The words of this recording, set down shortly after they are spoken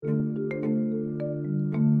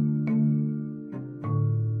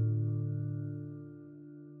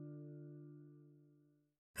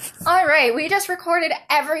Alright, we just recorded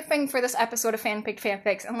everything for this episode of Fanpicked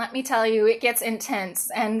Fanfics, and let me tell you, it gets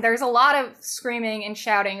intense, and there's a lot of screaming and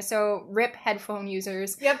shouting, so rip headphone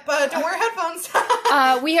users. Yep, don't wear headphones.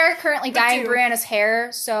 We are currently dyeing Brianna's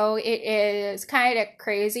hair, so it is kind of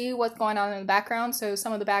crazy what's going on in the background, so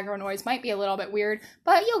some of the background noise might be a little bit weird,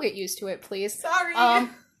 but you'll get used to it, please. Sorry.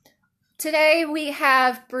 Today we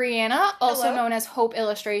have Brianna, also Hello. known as Hope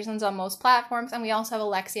Illustrations on most platforms, and we also have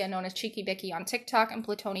Alexia, known as Cheeky Bicky on TikTok, and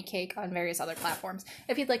Platoni Cake on various other platforms.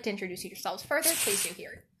 If you'd like to introduce yourselves further, please do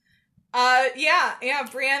here. Yeah,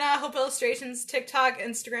 Brianna, Hope Illustrations, TikTok,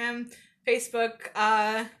 Instagram, Facebook,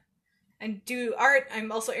 and do art.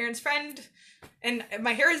 I'm also Aaron's friend, and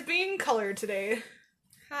my hair is being colored today.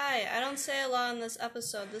 Hi, I don't say a lot in this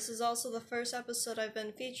episode. This is also the first episode I've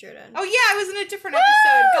been featured in. Oh yeah, I was in a different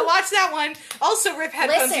episode. Go watch that one. Also rip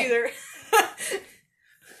headphones either.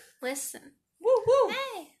 Listen. Woo woo.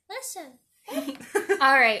 Hey, listen.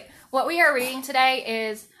 Alright, what we are reading today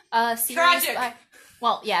is a series Tragic. by...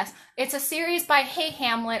 Well, yes. It's a series by Hey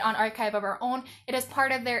Hamlet on Archive of Our Own. It is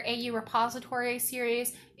part of their AU Repository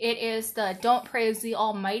series. It is the Don't Praise the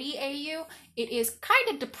Almighty AU. It is kind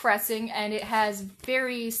of depressing, and it has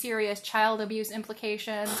very serious child abuse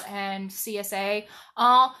implications and CSA.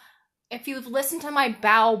 If you've listened to my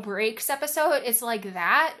Bow Breaks episode, it's like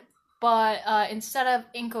that, but instead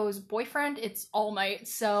of Inko's boyfriend, it's All Might.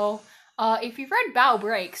 So if you've read Bow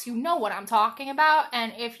Breaks, you know what I'm talking about,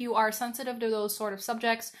 and if you are sensitive to those sort of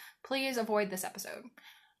subjects, please avoid this episode.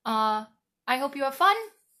 I hope you have fun,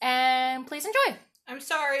 and please enjoy. I'm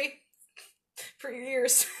sorry for your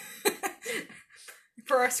ears.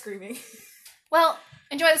 For our screaming. Well,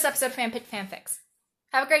 enjoy this episode of Fanpicked Fanfics.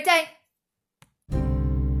 Have a great day!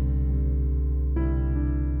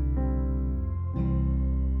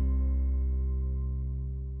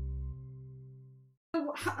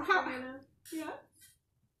 Yeah.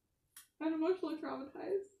 I'm emotionally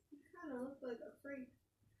traumatized. You kind of look like a freak.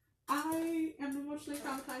 I am emotionally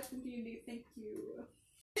traumatized from D&D. Thank you.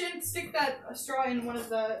 Didn't stick that straw in one of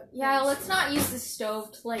the... Yeah, let's not use the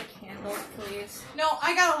stove to light candles, please. No,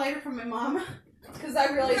 I got a lighter from my mom. Because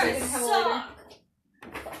I realized I didn't have a lighter.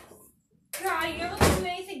 God, you never do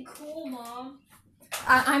anything cool, Mom.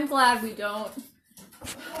 I'm glad we don't.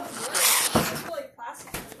 It's really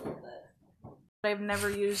plastic a little bit. I've never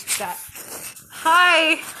used that.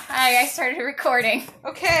 Hi! Hi, I started recording.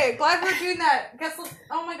 Okay, glad we're doing that. Guess what?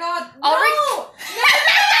 Oh my god. I'll No!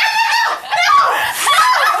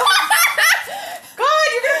 God,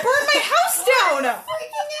 you're gonna burn my house down!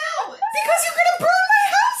 Freaking out! Because you're gonna burn my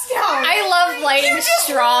house down! I love lighting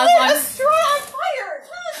straws lit on... a straw on fire! It's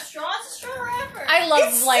not a straw, it's a straw wrapper. I love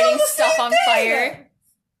It's lighting still the stuff same on thing. fire.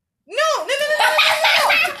 No! Give me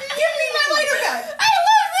my lighter back! I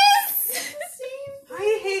love this!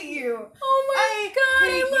 I hate you. Oh my god, I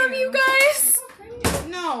hate love you guys!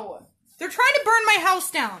 No. They're trying to burn my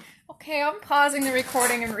house down. Okay, I'm pausing the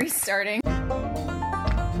recording and restarting.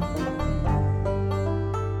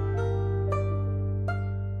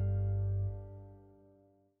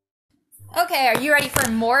 Okay, are you ready for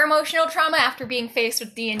more emotional trauma after being faced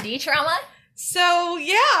with D&D trauma? So,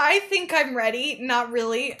 yeah, I think I'm ready. Not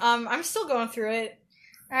really. I'm still going through it.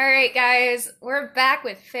 Alright guys, we're back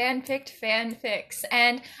with Fanpicked Fanfics,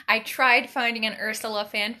 and I tried finding an Ursula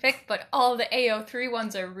fanfic, but all the AO3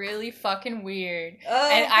 ones are really fucking weird. Oh,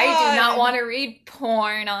 and I do not God. want to read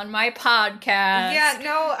porn on my podcast. Yeah,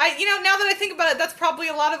 no, now that I think about it, that's probably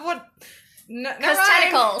a lot of what... Because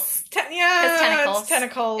tentacles. Yeah, tentacles. It's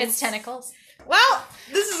tentacles. It's tentacles. Well,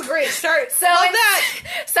 this is a great start. So, Love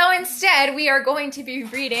that. So instead, we are going to be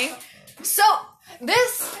reading... So,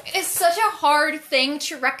 this is such a hard thing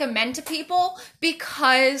to recommend to people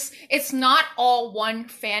because it's not all one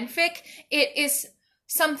fanfic. It is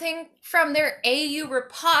something from their AU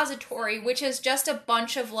repository, which is just a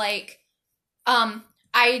bunch of, like,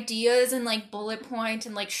 ideas and, like, bullet point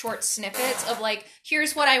and, like, short snippets of, like,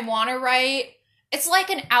 here's what I want to write. It's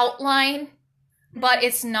like an outline, but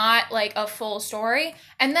it's not, like, a full story.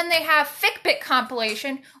 And then they have Ficbit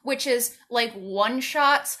compilation, which is, like,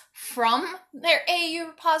 one-shots from their AU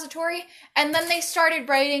repository. And then they started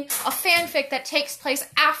writing a fanfic that takes place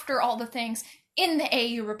after all the things in the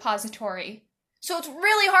AU repository. So it's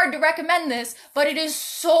really hard to recommend this, but it is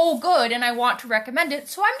so good, and I want to recommend it,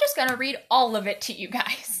 so I'm just gonna read all of it to you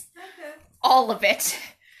guys. Okay. All of it.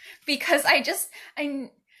 Because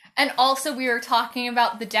and also we were talking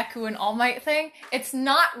about the Deku and All Might thing. It's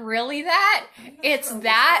not really that. It's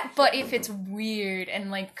that, but if it's weird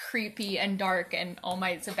and, like, creepy and dark and All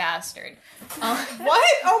Might's a bastard. What?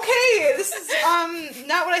 Okay, this is,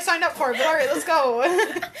 not what I signed up for, but alright, let's go.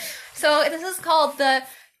 So this is called the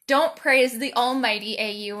Don't Praise the Almighty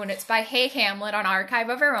AU, and it's by Hey Hamlet on Archive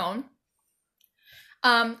of Our Own.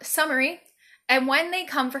 Summary. And when they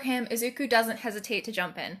come for him, Izuku doesn't hesitate to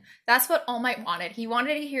jump in. That's what All Might wanted. He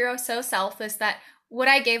wanted a hero so selfless that would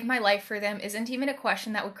I give my life for them isn't even a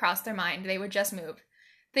question that would cross their mind. They would just move.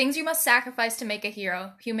 Things you must sacrifice to make a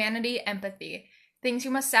hero. Humanity, empathy. Things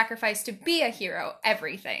you must sacrifice to be a hero.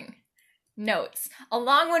 Everything. Notes. A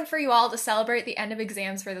long one for you all to celebrate the end of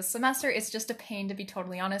exams for this semester. It's just a pain, to be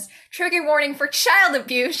totally honest. Trigger warning for child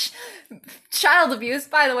abuse. Child abuse,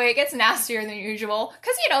 by the way, it gets nastier than usual.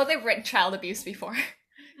 Because, you know, they've written child abuse before.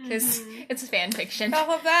 Because it's fan fiction. I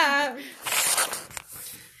love that.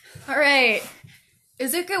 Alright.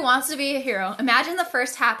 Izuku wants to be a hero. Imagine the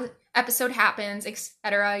first episode happens,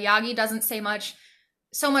 etc. Yagi doesn't say much.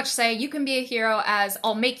 So much say, you can be a hero as,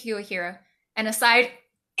 I'll make you a hero. And aside,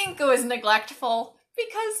 Inko is neglectful.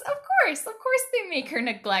 Because, of course they make her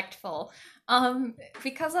neglectful.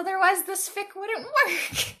 Because otherwise this fic wouldn't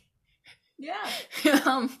work. Yeah.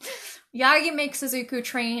 Yagi makes Izuku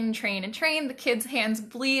train. The kid's hands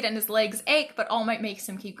bleed and his legs ache, but All Might makes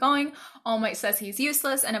him keep going. All Might says he's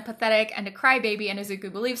useless and a pathetic and a crybaby, and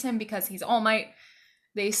Izuku believes him because he's All Might.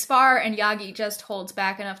 They spar, and Yagi just holds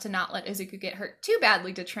back enough to not let Izuku get hurt too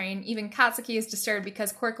badly to train. Even Katsuki is disturbed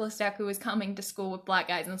because quirkless Deku is coming to school with black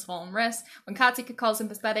eyes and swollen wrists. When Katsuki calls him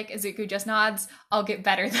pathetic, Izuku just nods. I'll get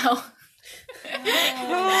better, though.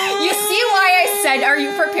 You see why I said, are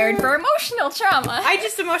you prepared for emotional trauma? I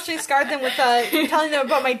just emotionally scarred them with telling them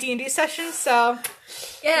about my D&D sessions, so...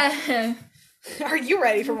 Yeah. Are you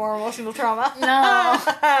ready for more emotional trauma? No.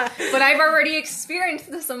 But I've already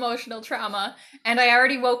experienced this emotional trauma, and I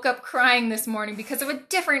already woke up crying this morning because of a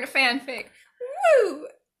different fanfic. Woo!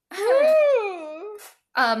 Ooh.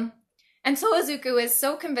 And so Izuku is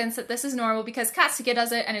so convinced that this is normal because Katsuki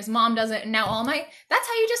does it and his mom does it and now All Might. That's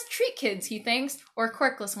how you just treat kids, he thinks. Or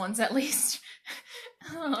quirkless ones, at least.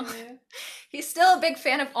 Oh. Yeah. He's still a big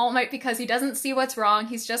fan of All Might because he doesn't see what's wrong.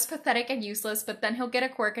 He's just pathetic and useless, but then he'll get a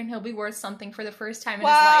quirk and he'll be worth something for the first time in his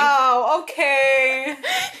life. Wow, okay.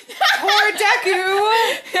 Poor Deku.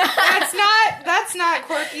 That's not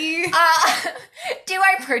quirky. Do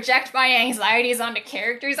I project my anxieties onto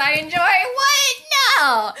characters I enjoy?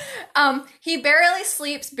 What? No! He barely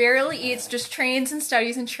sleeps, barely eats, just trains and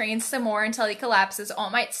studies and trains some more until he collapses. All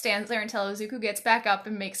Might stands there until Izuku gets back up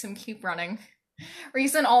and makes him keep running.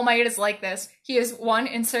 Reason All Might is like this. He is 1,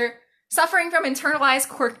 suffering from internalized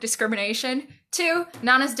quirk discrimination. 2,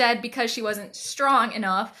 Nana's dead because she wasn't strong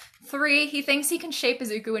enough. 3, he thinks he can shape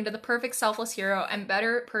Izuku into the perfect selfless hero and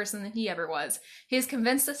better person than he ever was. He is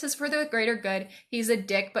convinced this is for the greater good. He's a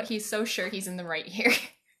dick, but he's so sure he's in the right here.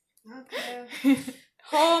 Okay.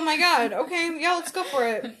 Oh my god. Okay, yeah, let's go for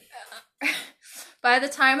it. By the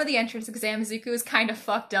time of the entrance exam, Izuku is kind of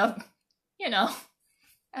fucked up. You know.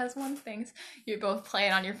 As one thinks. You're both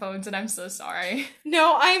playing on your phones and I'm so sorry.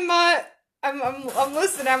 No, I'm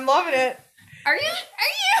listening. I'm loving it. Are you?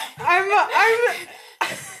 I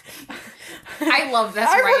love this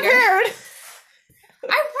I'm writer. prepared. I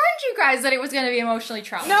warned you guys that it was going to be emotionally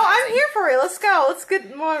traumatizing. No, I'm here for it. Let's go. Let's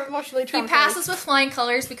get more emotionally traumatized. He passes with flying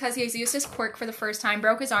colors because he has used his quirk for the first time,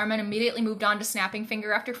 broke his arm, and immediately moved on to snapping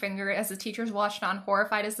finger after finger as the teachers watched on,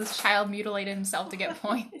 horrified as this child mutilated himself to get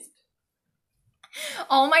points.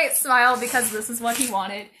 All Might smile because this is what he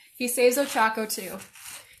wanted. He saves Ochako too.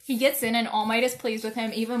 He gets in and All Might is pleased with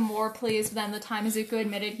him, even more pleased than the time Izuku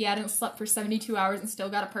admitted he hadn't slept for 72 hours and still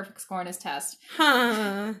got a perfect score on his test.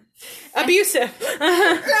 Huh. Abusive.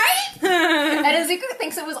 Right? And Izuku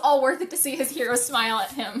thinks it was all worth it to see his hero smile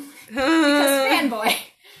at him. Because fanboy.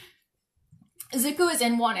 Izuku is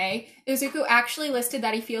in 1A. Izuku actually listed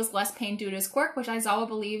that he feels less pain due to his quirk, which Aizawa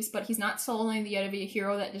believes, but he's not sold on the idea of a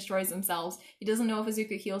hero that destroys themselves. He doesn't know if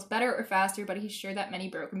Izuku heals better or faster, but he's sure that many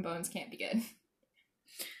broken bones can't be good.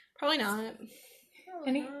 Probably not.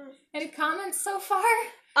 Any comments so far?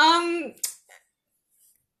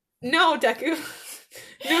 No, Deku.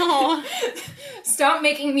 No. Stop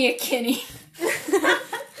making me a Kinney.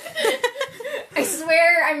 I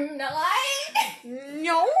swear I'm not.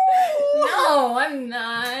 No. No, I'm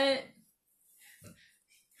not.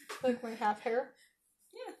 Like my half hair?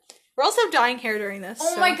 Yeah. We're also dyeing hair during this.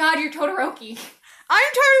 Oh my god, you're Todoroki.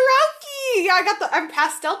 I'm Todoroki! I'm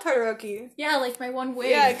pastel Todoroki. Yeah, like my one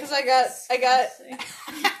wig. Yeah, because I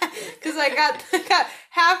got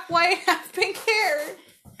half white, half pink hair.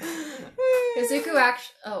 Izuku Izuku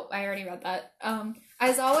actually... Oh, I already read that.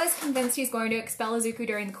 Aizawa is convinced he's going to expel Izuku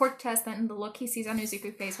during the quirk test, and the look he sees on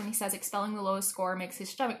Izuku's face when he says expelling the lowest score makes his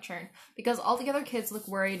stomach churn. Because all the other kids look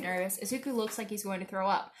worried and nervous, Izuku looks like he's going to throw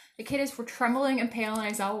up. The kid is trembling and pale,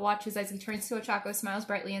 and Aizawa watches as he turns to Ochako, smiles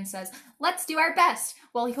brightly, and says, "Let's do our best!"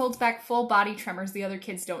 while he holds back full body tremors the other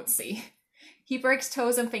kids don't see. He breaks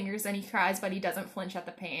toes and fingers and he cries, but he doesn't flinch at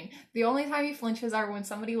the pain. The only time he flinches are when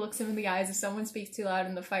somebody looks him in the eyes, if someone speaks too loud,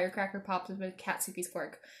 and the firecracker pops with Katsuki's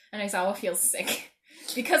quirk. And Aizawa feels sick.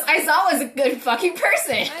 Because Aizawa is a good fucking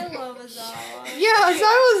person! I love Aizawa. Yeah,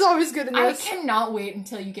 Aizawa is always good in I this. cannot wait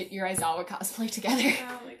until you get your Aizawa cosplay together.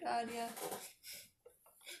 Oh my god, yeah.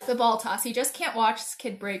 The ball toss. He just can't watch this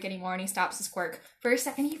kid break anymore, and he stops his quirk. For a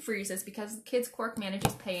second, he freezes because the kid's quirk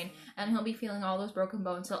manages pain, and he'll be feeling all those broken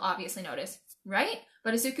bones he'll obviously notice. Right?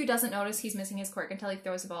 But Izuku doesn't notice he's missing his quirk until he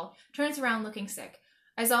throws the ball, turns around looking sick.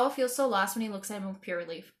 Aizawa feels so lost when he looks at him with pure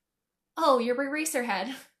relief. "Oh, you're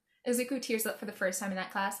Eraserhead." Izuku tears up for the first time in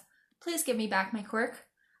that class. "Please give me back my quirk."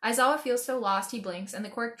 Aizawa feels so lost he blinks, and the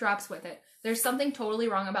quirk drops with it. There's something totally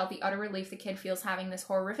wrong about the utter relief the kid feels having this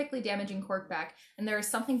horrifically damaging quirk back, and there is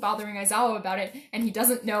something bothering Aizawa about it, and he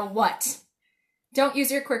doesn't know what. "Don't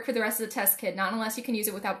use your quirk for the rest of the test, kid, not unless you can use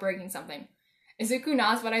it without breaking something." Izuku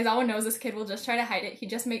nods, but Aizawa knows this kid will just try to hide it. He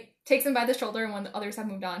just takes him by the shoulder and when the others have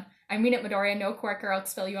moved on. "I mean it, Midoriya, no quirk or I'll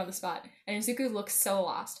expel you on the spot." And Izuku looks so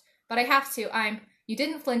lost. "But I have to, You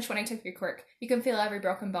didn't flinch when I took your quirk. You can feel every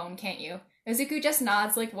broken bone, can't you?" Izuku just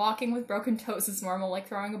nods, like walking with broken toes is normal, like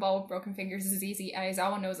throwing a ball with broken fingers is easy, and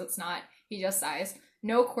Aizawa knows it's not. He just sighs.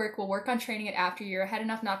 "No quirk, we'll work on training it after you're ahead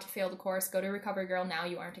enough not to fail the course. Go to Recovery Girl now,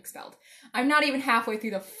 you aren't expelled." I'm not even halfway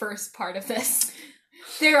through the first part of this.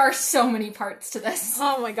 There are so many parts to this.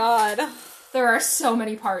 Oh my god. There are so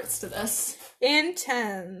many parts to this.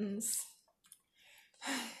 Intense.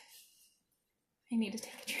 I need to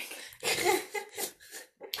take a drink.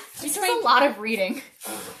 This is a lot of reading.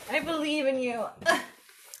 I believe in you.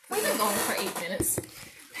 We've been going for 8 minutes.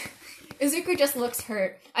 Izuku just looks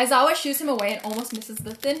hurt. Aizawa shoos him away and almost misses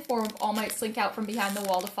the thin form of All Might slink out from behind the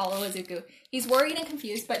wall to follow Izuku. He's worried and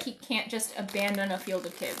confused, but he can't just abandon a field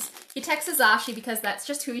of kids. He texts Hizashi because that's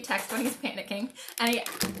just who he texts when he's panicking. And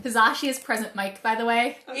Hizashi is Present Mike, by the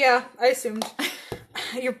way. Yeah, I assumed.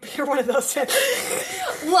 You're one of those.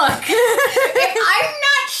 Look, if I'm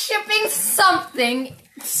not shipping something,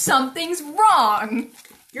 something's wrong.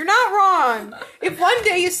 You're not wrong. If one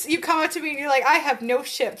day you come up to me and you're like, "I have no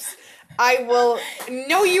ships," I will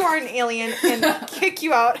know you are an alien and kick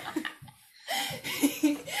you out.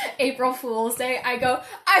 April Fool's Day, I go,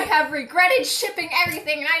 "I have regretted shipping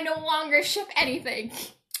everything and I no longer ship anything."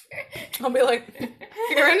 I'll be like,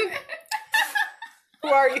 "Aaron, who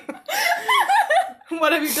are you?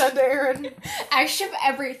 What have you done to Aaron?" I ship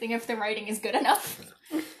everything if the writing is good enough.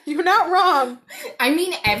 You're not wrong. I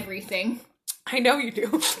mean everything. I know you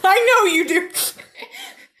do. I know you do.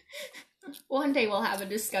 One day we'll have a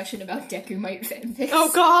discussion about Deku-Mite fanfics.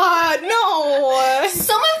 Oh god, no!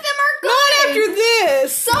 Some of them are good! Not after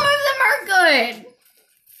this! Some of them are good!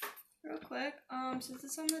 Real quick, since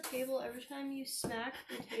it's on the table, every time you smack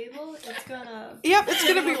the table, it's gonna... Yep, it's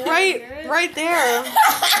gonna be right there.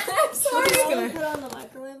 I'm sorry. It's Put gonna... it on the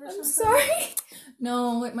microwave or something? I'm sorry.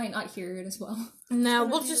 No, it might not hear it as well. No,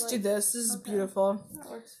 we'll just do this. This is beautiful. That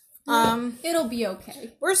works. It'll be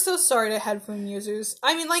okay. We're so sorry to headphone users.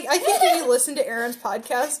 I mean, like, I think if you listen to Aaron's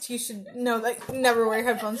podcast, you should know that never wear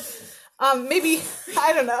headphones. Maybe,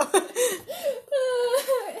 I don't know.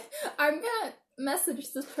 I'm gonna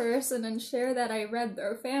message this person and share that I read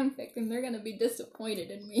their fanfic, and they're gonna be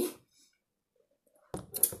disappointed in me.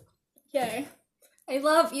 Okay. I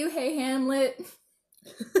love you, hey Hamlet.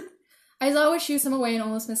 Aizawa shoots him away and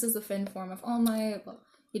almost misses the fin form of All Might.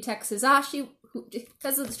 He texts Hizashi,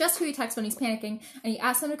 because it's just who he texts when he's panicking, and he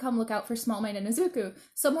asks him to come look out for Small Might and Izuku,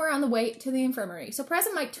 somewhere on the way to the infirmary. So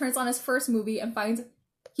Present Mike turns on his first movie and finds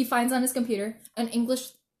on his computer an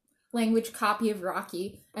English language copy of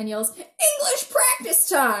Rocky, and yells, "English practice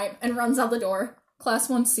time!" and runs out the door. Class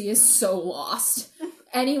 1C is so lost.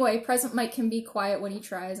 Anyway, Present Mike can be quiet when he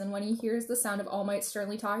tries, and when he hears the sound of All Might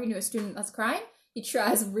sternly talking to a student that's crying, he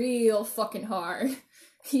tries real fucking hard.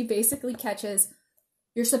 He basically catches,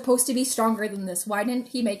 "You're supposed to be stronger than this. Why didn't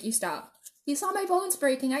he make you stop?" "He saw my bones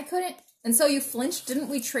breaking. I couldn't." "And so you flinched? Didn't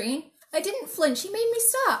we train?" "I didn't flinch. He made me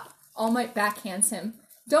stop." All Might backhands him.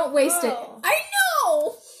 "Don't waste it." I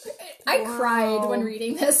know! I cried when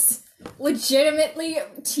reading this. Legitimately,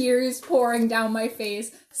 tears pouring down my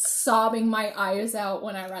face, sobbing my eyes out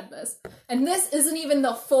when I read this. And this isn't even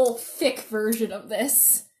the full, thick version of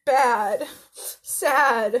this. bad.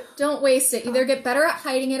 Sad. Don't waste it. Either get better at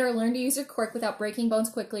hiding it or learn to use your quirk without breaking bones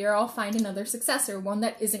quickly, or I'll find another successor, one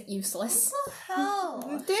that isn't useless. What the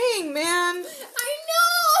hell? Dang, man. I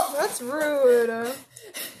know! That's rude.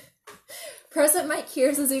 President Mike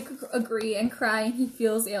hears Izuku agree and cry, and he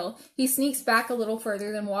feels ill. He sneaks back a little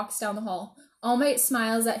further, then walks down the hall. All Might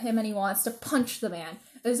smiles at him and he wants to punch the man.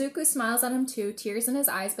 Izuku smiles at him too, tears in his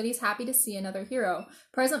eyes, but he's happy to see another hero.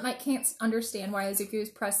 President Mike can't understand why Izuku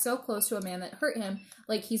is pressed so close to a man that hurt him,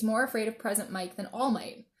 like he's more afraid of President Mike than All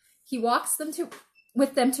Might. He walks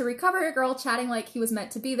with them to Recovery Girl, chatting like he was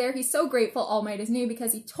meant to be there. He's so grateful All Might is new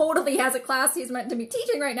because he totally has a class he's meant to be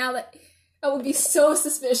teaching right now that would be so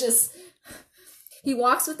suspicious. He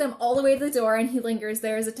walks with them all the way to the door and he lingers.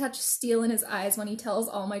 There is a touch of steel in his eyes when he tells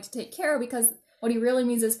All Might to take care because what he really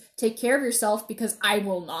means is, take care of yourself because I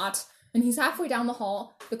will not. And he's halfway down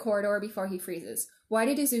the corridor before he freezes. Why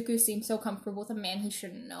did Izuku seem so comfortable with a man he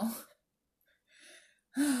shouldn't know?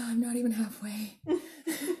 I'm not even halfway.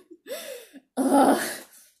 Ugh.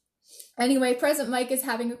 Anyway, President Mike is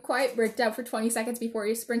having a quiet breakdown for 20 seconds before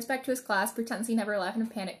he sprints back to his class, pretends he never left, and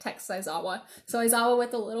in panic texts Aizawa. So Aizawa,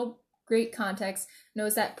 with a little great context,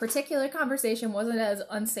 knows that particular conversation wasn't as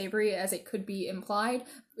unsavory as it could be implied.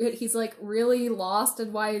 He's like really lost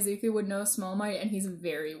on why Izuku would know Small Might, and he's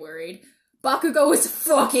very worried. Bakugo is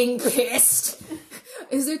fucking pissed.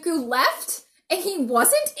 Izuku left and he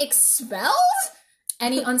wasn't expelled?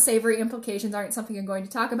 Any unsavory implications aren't something I'm going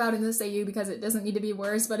to talk about in this AU because it doesn't need to be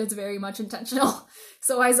worse, but it's very much intentional.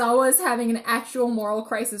 So Aizawa is having an actual moral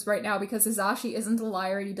crisis right now because Hisashi isn't a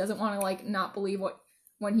liar and he doesn't want to like not believe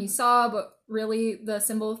when he saw, but really the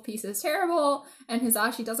symbol of peace is terrible, and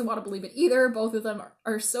Hisashi doesn't want to believe it either. Both of them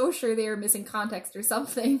are so sure they are missing context or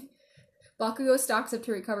something. Bakugo stalks up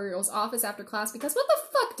to Recovery Girl's office after class because what the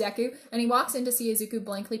fuck, Deku? And he walks in to see Izuku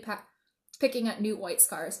blankly picking at new white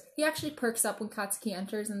scars. He actually perks up when Katsuki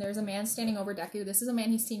enters, and there's a man standing over Deku. This is a man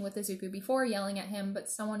he's seen with Izuku before, yelling at him, but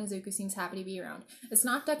someone Izuku seems happy to be around. It's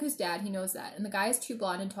not Deku's dad, he knows that, and the guy is too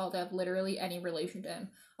blonde and tall to have literally any relation to him.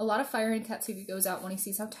 A lot of fire in Katsuki goes out when he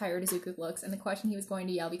sees how tired Izuku looks, and the question he was going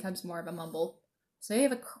to yell becomes more of a mumble. So you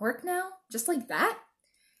have a quirk now? Just like that?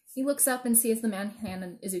 He looks up and sees the man's hand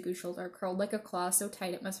on Izuku's shoulder, curled like a claw so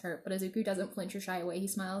tight it must hurt, but Izuku doesn't flinch or shy away. He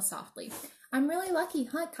smiles softly. I'm really lucky,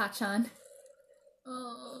 huh, Kachan?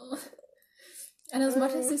 Oh. And as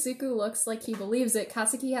much as Izuku looks like he believes it,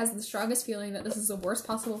 Katsuki has the strongest feeling that this is the worst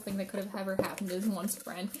possible thing that could have ever happened to his once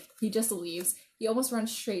friend. He just leaves. He almost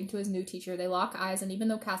runs straight into his new teacher. They lock eyes, and even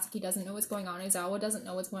though Katsuki doesn't know what's going on, Aizawa doesn't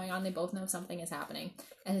know what's going on, they both know something is happening.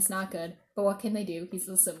 And it's not good. But what can they do? He's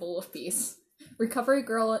the symbol of peace. Recovery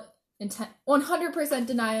Girl in 100%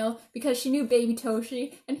 denial because she knew baby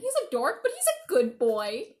Toshi, and he's a dork, but he's a good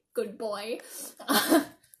boy. Good boy.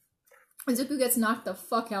 Izuku gets knocked the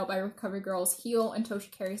fuck out by Recovery Girl's heel, and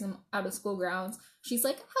Toshi carries him out of school grounds. She's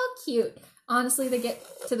like, how cute. Honestly, they get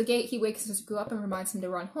to the gate, he wakes Izuku up and reminds him to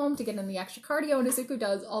run home to get in the extra cardio, and Izuku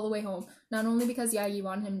does all the way home. Not only because Yagi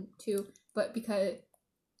wanted him to, but because,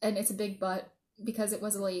 and it's a big but, because it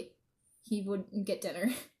was late, he wouldn't get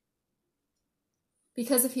dinner.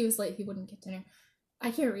 Because if he was late, he wouldn't get dinner.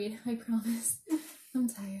 I can't read, I promise. I'm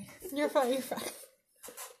tired. You're fine.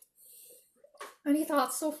 Any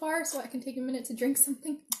thoughts so far, so I can take a minute to drink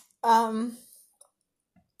something?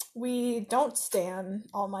 We don't stan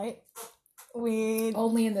All Might. We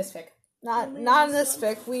only in this fic. Not in this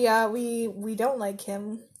fic. We don't like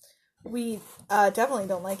him. We definitely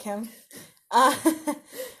don't like him.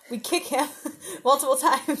 We kick him multiple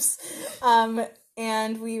times.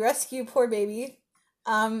 And we rescue poor baby.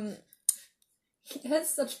 He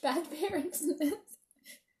has such bad parents in this.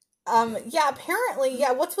 Yeah, apparently,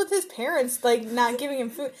 yeah, what's with his parents, like, not giving him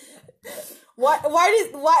food? What's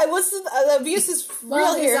the abuse is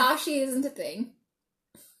real here? Hisashi isn't a thing.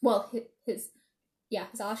 Well,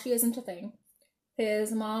 Hisashi isn't a thing.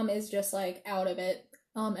 His mom is just, like, out of it,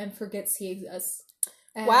 and forgets he exists.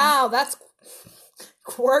 And wow, that's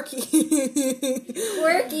quirky.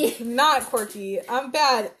 Quirky. Not quirky. I'm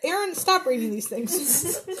bad. Aaron, stop reading these things.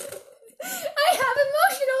 I have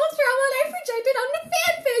emotional trauma and I projected onto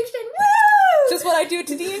fanfiction. Woo! Just what I do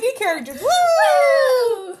to D&D characters.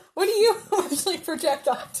 Woo! What do you actually project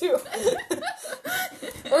onto?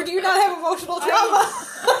 Or do you not have emotional trauma?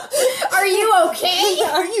 Are you okay?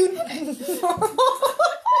 Are you normal?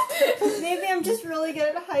 Maybe I'm just really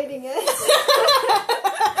good at hiding it.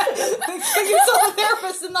 Can you tell a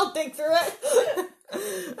therapist and they'll dig through it?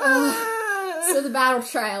 So the battle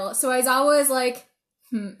trial. So Aizawa is like,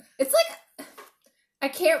 It's like, I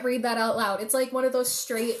can't read that out loud. It's like one of those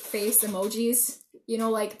straight face emojis, you know,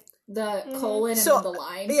 like the colon So, and the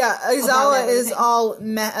line. Yeah, Aizawa is all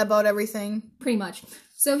meh about everything. Pretty much.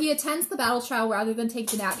 So he attends the battle trial rather than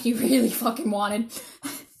take the nap he really fucking wanted.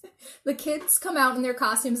 The kids come out in their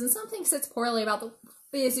costumes, and something sits poorly about the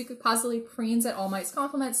way Izuku positively preens at All Might's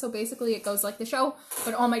compliments, so basically it goes like the show,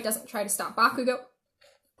 but All Might doesn't try to stop Bakugo.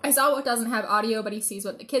 Aizawa doesn't have audio, but he sees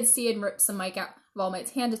what the kids see and rips the mic out of All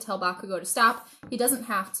Might's hand to tell Bakugo to stop. He doesn't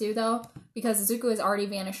have to, though, because Izuku has already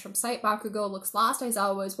vanished from sight. Bakugo looks lost,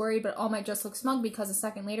 Aizawa is worried, but All Might just looks smug because a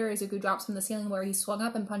second later, Izuku drops from the ceiling where he swung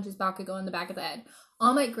up and punches Bakugo in the back of the head.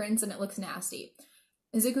 All Might grins and it looks nasty.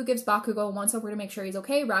 Izuku gives Bakugo a once-over to make sure he's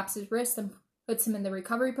okay, wraps his wrist, and puts him in the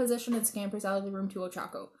recovery position and scampers out of the room to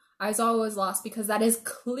Ochako. Aizawa is lost because that is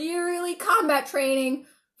clearly combat training.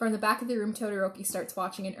 From the back of the room, Todoroki starts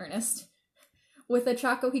watching in earnest. With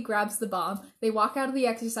Ochako, he grabs the bomb. They walk out of the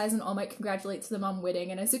exercise and All Might congratulates them on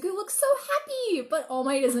winning, and Izuku looks so happy, but All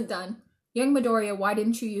Might isn't done. Young Midoriya, why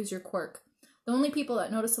didn't you use your quirk? The only people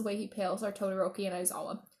that notice the way he pales are Todoroki and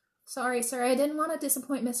Aizawa. Sorry, sir, I didn't want to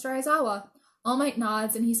disappoint Mr. Aizawa. All Might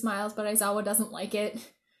nods and he smiles, but Aizawa doesn't like it.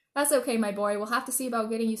 That's okay, my boy. We'll have to see about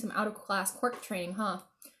getting you some out-of-class quirk training, huh?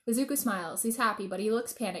 Izuku smiles. He's happy, but he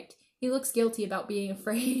looks panicked. He looks guilty about being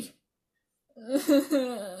afraid.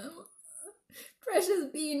 Precious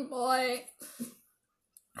bean boy.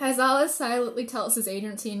 Aizawa silently tells his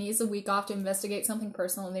agency he needs a week off to investigate something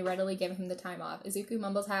personal, and they readily give him the time off. Izuku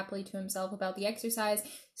mumbles happily to himself about the exercise,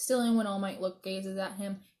 still in when All Might gazes at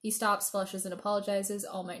him. He stops, flushes, and apologizes.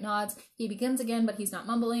 All Might nods. He begins again, but he's not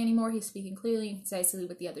mumbling anymore. He's speaking clearly and concisely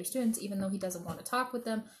with the other students, even though he doesn't want to talk with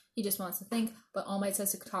them. He just wants to think, but All Might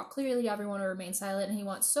says to talk clearly, everyone will remain silent, and he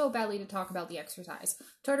wants so badly to talk about the exercise.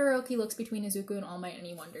 Todoroki looks between Izuku and All Might, and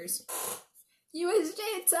he wonders.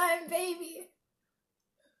 USJ time, baby!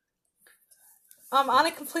 On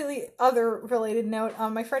a completely other related note,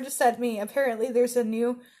 my friend just said to me, apparently there's a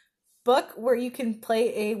new book where you can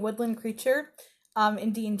play a woodland creature,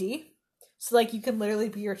 in D&D. So, like, you can literally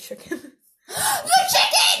be your chicken. The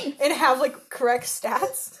chicken! And have, like, correct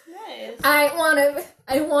stats. Nice. I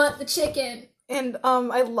want the chicken. And,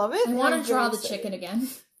 I love it. I want to draw the chicken again.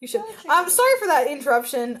 You should. I'm sorry for that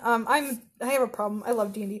interruption. I have a problem. I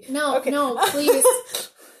love D&D. No, please.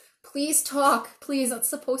 Please talk. Please, it's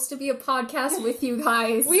supposed to be a podcast with you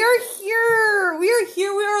guys. We are here. We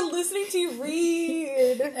are listening to you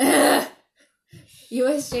read.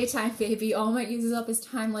 USJ time, baby. All Might uses up his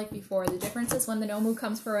time like before. The difference is when the Nomu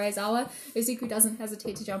comes for Aizawa, Izuku doesn't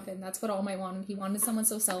hesitate to jump in. That's what All Might wanted. He wanted someone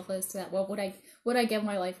so selfless that what would I give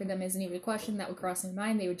my life for them isn't even a question that would cross my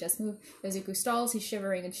mind. They would just move. Izuku stalls. He's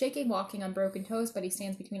shivering and shaking, walking on broken toes, but he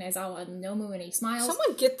stands between Aizawa and Nomu and he smiles.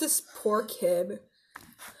 Someone get this poor kid.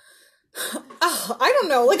 I don't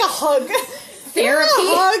know, like a hug.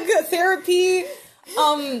 Therapy.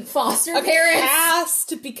 Foster a parents.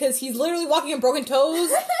 cast because he's literally walking on broken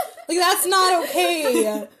toes. Like, that's not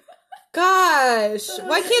okay. Gosh,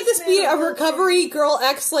 why can't this be a recovery girl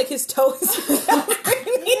X, like his toes? Recovery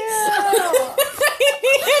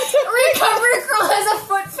girl has a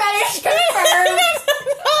foot fetish confirmed.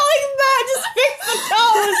 Not like that. Just fix the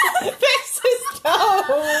toes. Fix his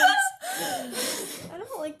toes. I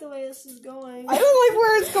don't like the way this is going. I don't like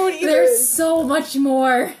where it's going either. There's so much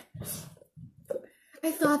more.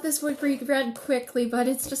 I thought this would be read quickly, but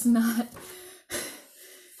it's just not.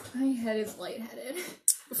 My head is lightheaded.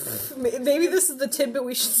 Maybe this is the tidbit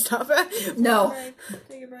we should stop at. No.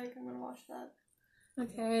 Take a break. I'm gonna watch that.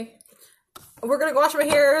 Okay. We're gonna wash my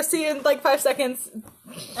hair. See you in like 5 seconds.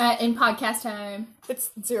 In podcast time. It's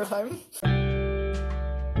 0 time.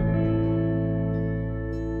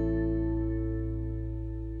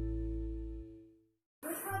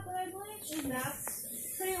 That's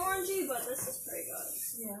pretty orangey, but this is pretty good.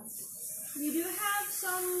 Yeah. You do have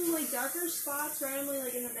some like darker spots randomly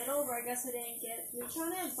like in the middle where I guess I didn't get bleach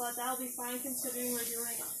on it, but that'll be fine considering we're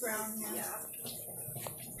doing brown. Yeah.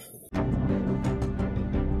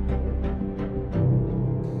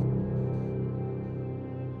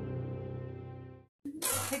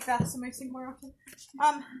 Take that so I sing more often.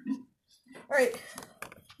 Alright.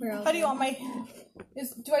 How do you want my...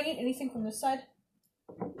 Do I need anything from this side?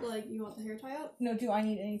 Like, you want the hair tie up? No, do I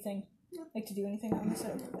need anything? No. Like, to do anything on this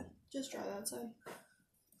side? Just try that side.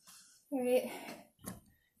 Alright.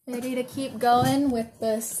 Ready to keep going with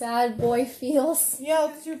the sad boy feels? Yeah,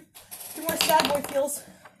 let's do more sad boy feels.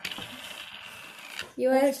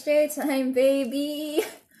 USJ time, baby!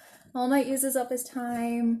 All Might uses up his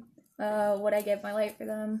time. Would I give my life for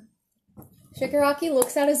them? Shigaraki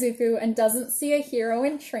looks at Izuku and doesn't see a hero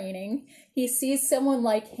in training. He sees someone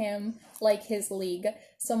like him, like his league.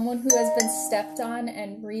 Someone who has been stepped on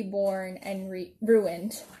and reborn and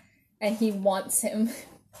ruined. And he wants him.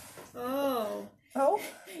 Oh. Oh?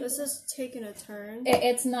 This is taking a turn.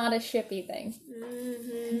 It's not a shippy thing.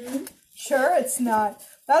 Mm-hmm. Sure it's not.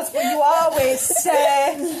 That's what you always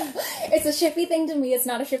say. It's a shippy thing to me. It's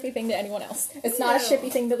not a shippy thing to anyone else. It's not a Ew.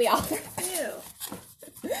 shippy thing to the author.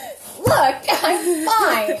 Ew. Look, I'm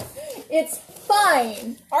fine. It's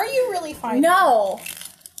fine. Are you really fine? No.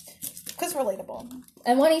 Because relatable.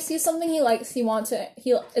 And when he sees something he likes, he wants it.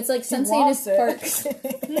 It's like Sensei in his perks.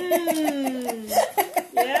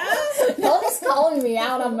 Yeah? Y'all just calling me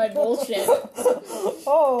out on my bullshit.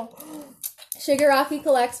 Oh. Shigaraki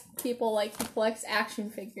collects people like he collects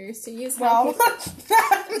action figures to use. Wow.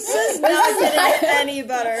 This is not getting any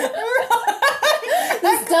better.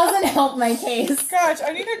 This doesn't help my case. Gosh,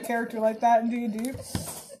 I need a character like that in D&D.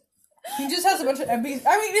 He just has a bunch of NPCs.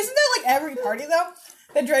 I mean, isn't that like every party, though?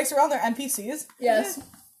 That drags around their NPCs? Yes.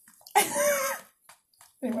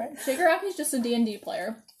 Anyway. Shigaraki's just a D&D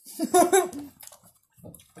player. He's like,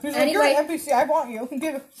 you're Anyway. an NPC, I want you.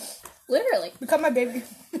 Literally. Become my baby.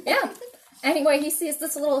 Yeah. Anyway, he sees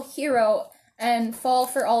this little hero and fall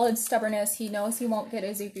for all its stubbornness. He knows he won't get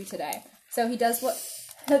Izuku today. So he does what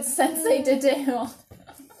Sensei did to him.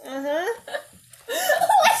 Uh-huh.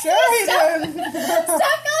 Sure he does.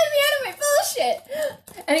 Stop calling me out of my bullshit!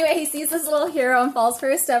 Anyway, he sees this little hero and falls for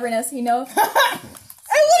his stubbornness. He knows...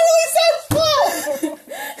 I literally said fall!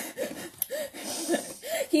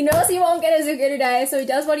 He knows he won't get Izuku today, so he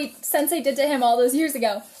does what Sensei did to him all those years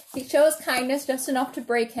ago. He shows kindness just enough to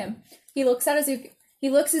break him. He looks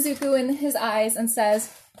Izuku in his eyes and says,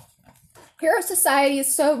 "Hero society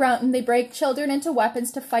is so rotten they break children into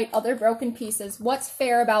weapons to fight other broken pieces. What's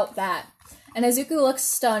fair about that?" And Izuku looks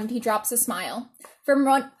stunned. He drops a smile. From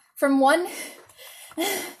one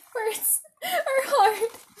words are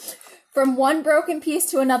hard. From one broken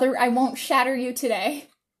piece to another, I won't shatter you today.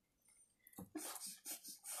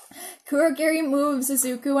 Kurogiri moves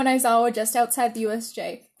Izuku and Aizawa just outside the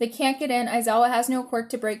USJ. They can't get in. Aizawa has no quirk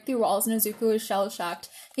to break through walls, and Izuku is shell-shocked.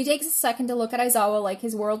 He takes a second to look at Aizawa like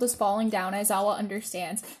his world is falling down. Aizawa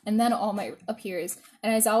understands, and then All Might appears,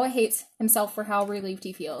 and Aizawa hates himself for how relieved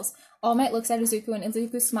he feels. All Might looks at Izuku, and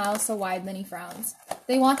Izuku smiles so wide, then he frowns.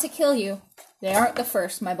 "They want to kill you. They aren't the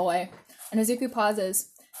first, my boy." And Izuku pauses.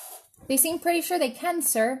 "They seem pretty sure they can,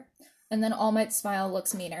 sir." And then All Might's smile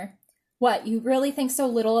looks meaner. "What, you really think so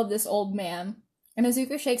little of this old man?" And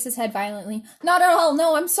Izuku shakes his head violently. "Not at all,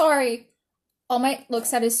 no, I'm sorry." All Might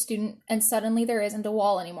looks at his student, and suddenly there isn't a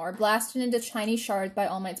wall anymore, blasted into tiny shards by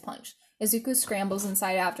All Might's punch. Izuku scrambles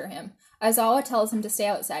inside after him. Aizawa tells him to stay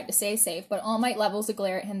outside, to stay safe, but All Might levels a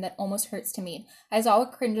glare at him that almost hurts to meet.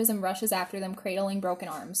 Aizawa cringes and rushes after them, cradling broken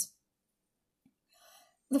arms.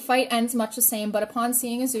 The fight ends much the same, but upon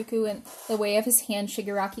seeing Izuku in the way of his hand,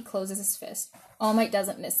 Shigaraki closes his fist. All Might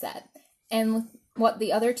doesn't miss that. And what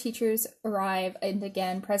the other teachers arrive, and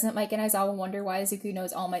again, President Mike and Aizawa wonder why Izuku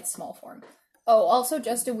knows All Might's small form. Oh, also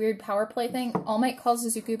just a weird power play thing. All Might calls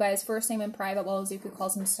Izuku by his first name in private, while Izuku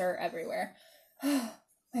calls him Sir everywhere.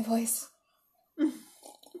 My voice.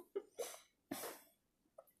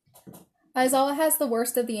 Aizawa has the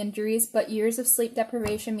worst of the injuries, but years of sleep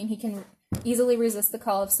deprivation mean he can easily resist the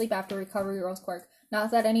call of sleep after recovery Girl's quirk.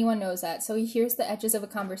 Not that anyone knows that, so he hears the edges of a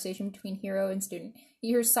conversation between hero and student. He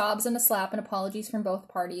hears sobs and a slap and apologies from both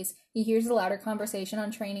parties. He hears a louder conversation on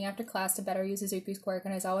training after class to better use Izuku's quirk,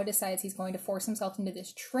 and Aizawa decides he's going to force himself into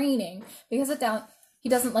this training because he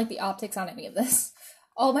doesn't like the optics on any of this.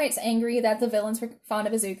 All Might's angry that the villains were fond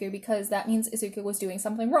of Izuku because that means Izuku was doing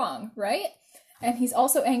something wrong, right? And he's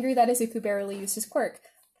also angry that Izuku barely used his quirk,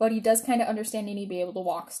 but he does kind of understand he'd be able to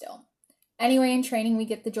walk still. Anyway, in training, we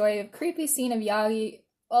get the joy of creepy scene of Yagi.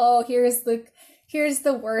 Oh, here's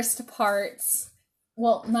the worst parts.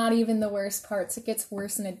 Well, not even the worst parts. It gets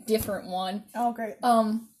worse in a different one. Oh, great.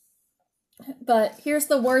 But here's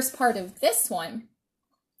the worst part of this one,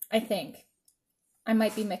 I think. I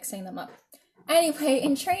might be mixing them up. Anyway,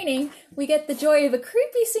 in training, we get the joy of a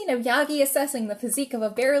creepy scene of Yagi assessing the physique of a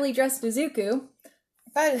barely dressed Izuku.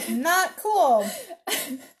 That is not cool.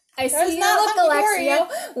 I see your look, Alexio.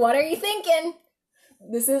 What are you thinking?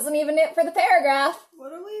 This isn't even it for the paragraph.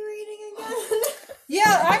 What are we reading again?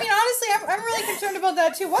 Yeah, I mean, honestly, I'm really concerned about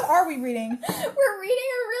that, too. What are we reading? We're reading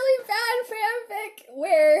a really bad fanfic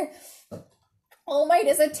where All Might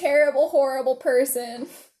is a terrible, horrible person.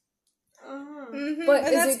 Uh-huh. But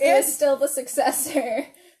And that's Izuku it? is still the successor.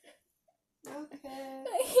 Okay.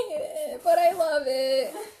 I hate it, but I love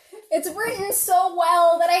it. It's written so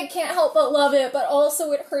well that I can't help but love it, but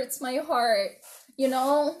also it hurts my heart. You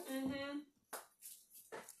know? Mm-hmm.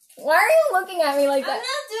 Why are you looking at me like I'm that?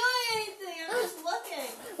 not doing anything. I'm just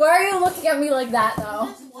looking. Why are you looking at me like that, though? I'm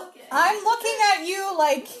just looking. I'm looking at you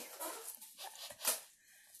like...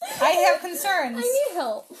 I have concerns. I need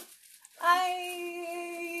help. I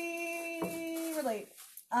relate.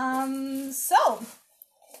 So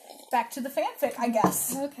back to the fanfic, I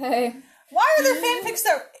guess. Okay. Why are there fanfics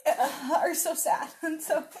that are so sad and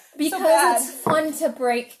so Because so bad? it's fun to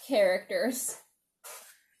break characters.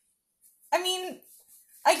 I mean,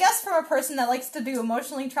 I guess from a person that likes to do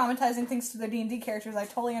emotionally traumatizing things to their D&D characters, I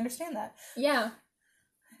totally understand that. Yeah.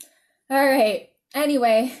 Alright.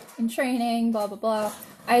 Anyway, in training, blah blah blah.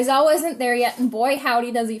 Aizawa isn't there yet, and boy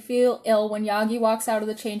howdy does he feel ill when Yagi walks out of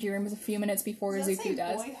the changing rooms a few minutes before Izuku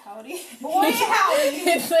does. Boy, howdy. Boy, howdy!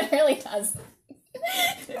 It literally does.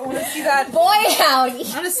 I want to see that. Boy howdy.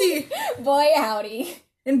 I want to see. Boy howdy.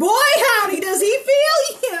 And boy, howdy, does he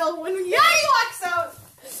feel ill when Yagi walks out.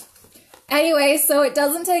 Anyway, so it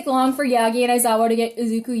doesn't take long for Yagi and Aizawa to get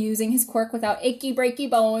Izuku using his quirk without achy breaky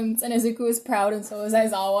bones, and Izuku is proud and so is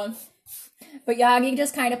Aizawa. But Yagi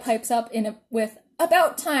just kind of pipes up with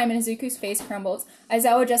about time, and Izuku's face crumbles.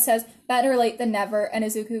 Aizawa just says, better late than never, and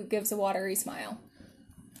Izuku gives a watery smile.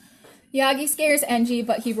 Yagi scares Enji,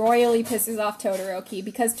 but he royally pisses off Todoroki,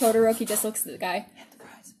 because Todoroki just looks at the guy.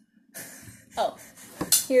 Oh,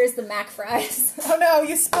 here's the Mac fries. Oh no,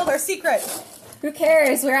 you spilled our secret. Who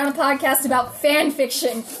cares? We're on a podcast about fan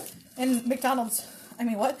fiction. And McDonald's. I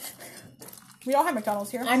mean, what? We don't have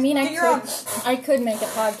McDonald's here. I mean, Get your own. I could make a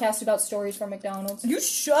podcast about stories from McDonald's. You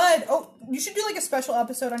should. Oh, you should do like a special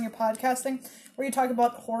episode on your podcasting where you talk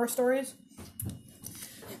about horror stories.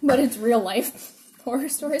 But it's real life horror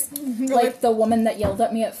stories. Like the woman that yelled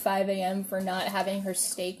at me at 5 a.m. for not having her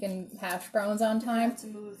steak and hash browns on time. To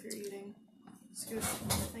move if you're eating. Excuse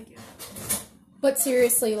me. Thank you. But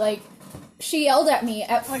seriously, like, she yelled at me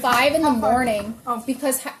at 5 in the morning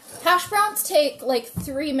because hash browns take like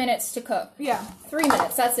 3 minutes to cook. Yeah. 3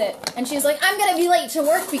 minutes, that's it. And she's like, I'm gonna be late to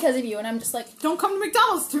work because of you. And I'm just like, Don't come to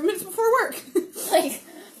McDonald's 3 minutes before work. like,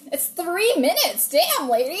 it's 3 minutes. Damn,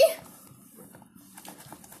 lady.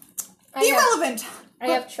 Irrelevant. I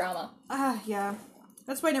have trauma. Yeah.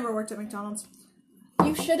 That's why I never worked at McDonald's.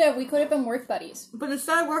 You should have. We could have been work buddies. But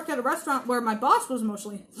instead I worked at a restaurant where my boss was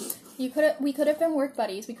emotionally. We could have been work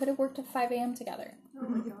buddies. We could have worked at 5 a.m. together. Oh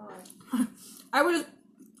my god. That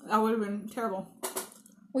would have been terrible.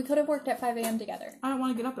 We could have worked at 5 a.m. together. I don't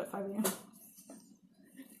want to get up at 5 a.m.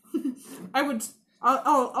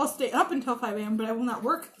 I'll stay up until 5 a.m., but I will not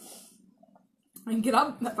work and get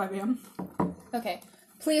up at 5 a.m. Okay.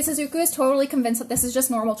 Please, Izuku is totally convinced that this is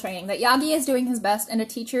just normal training, that Yagi is doing his best and a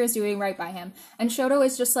teacher is doing right by him. And Shoto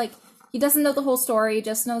is just like, he doesn't know the whole story,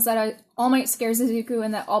 just knows that All Might scares Izuku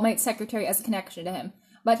and that All Might's secretary has a connection to him.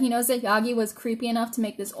 But he knows that Yagi was creepy enough to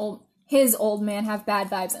make his old man have bad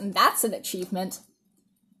vibes, and that's an achievement.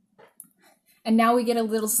 And now we get a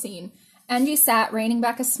little scene. Enji sat, reining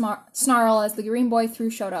back a snarl as the green boy threw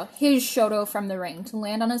his Shoto from the ring, to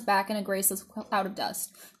land on his back in a graceless cloud of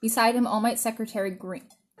dust. Beside him, All Might's secretary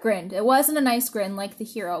grinned. It wasn't a nice grin like the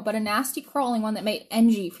hero, but a nasty crawling one that made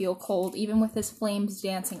Enji feel cold, even with his flames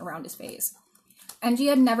dancing around his face. Enji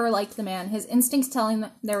had never liked the man, his instincts telling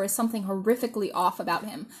him there was something horrifically off about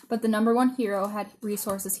him, but the #1 hero had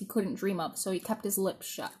resources he couldn't dream of, so he kept his lips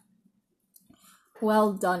shut.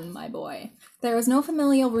 Well done, my boy. There was no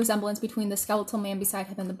familial resemblance between the skeletal man beside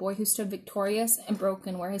him and the boy who stood victorious and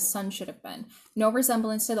broken where his son should have been. No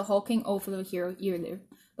resemblance to the hulking oaf of the hero either,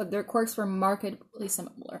 but their quirks were markedly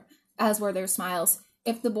similar, as were their smiles,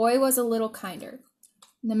 if the boy was a little kinder.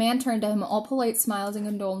 The man turned to him, all polite smiles and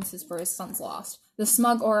condolences for his son's loss. The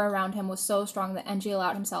smug aura around him was so strong that Enji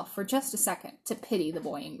allowed himself, for just a second, to pity the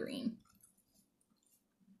boy in green.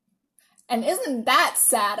 And isn't that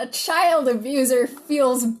sad? A child abuser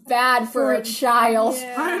feels bad for a child.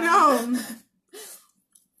 Yeah. I know.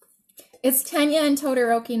 It's Tenya and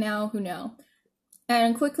Todoroki now who know.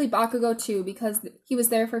 And quickly Bakugo too, because he was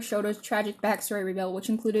there for Shoto's tragic backstory reveal, which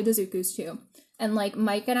included Izuku's too. And like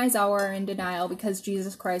Mike and Aizawa are in denial because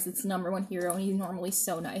Jesus Christ, it's the #1 hero and he's normally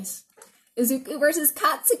so nice. Izuku versus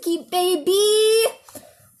Katsuki, baby!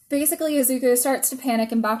 Basically, Izuku starts to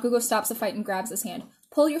panic and Bakugo stops the fight and grabs his hand.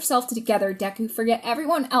 Pull yourself together, Deku. Forget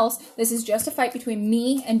everyone else. This is just a fight between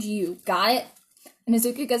me and you. Got it? And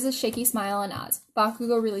Izuku gives a shaky smile and nods.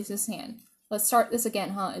 Bakugo releases his hand. Let's start this again,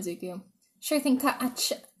 huh, Izuku? Sure thing,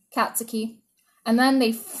 Katsuki. And then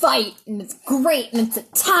they fight, and it's great, and it's a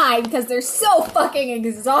tie because they're so fucking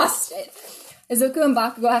exhausted. Izuku and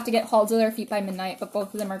Bakugo have to get hauled to their feet by midnight, but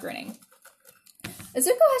both of them are grinning.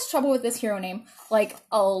 Izuku has trouble with this hero name, like,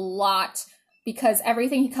 a lot, because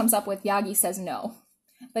everything he comes up with, Yagi says no.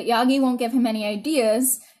 But Yagi won't give him any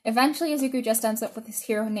ideas. Eventually, Izuku just ends up with his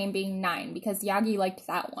hero name being 9, because Yagi liked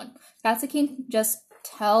that one. Katsuki just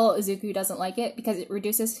tell Izuku doesn't like it, because it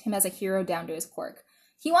reduces him as a hero down to his quirk.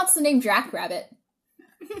 He wants the name Jackrabbit.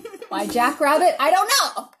 Why Jackrabbit? I don't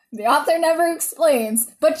know. The author never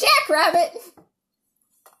explains. But Jackrabbit!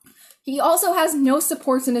 He also has no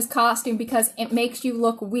supports in his costume because it makes you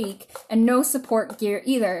look weak, and no support gear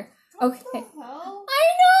either. Okay. Well, I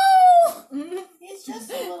know! he's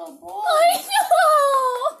just a little boy. I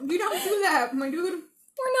know! You don't do that, my dude.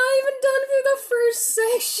 We're not even done through the first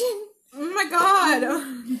section. Oh my god.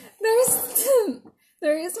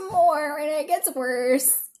 There is more, and it gets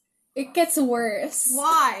worse. It gets worse.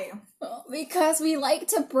 Why? Because we like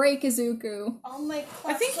to break Izuku. I'll make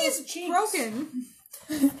I think he's cheeks. broken.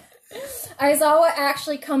 Aizawa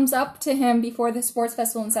actually comes up to him before the sports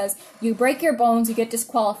festival and says, "You break your bones, you get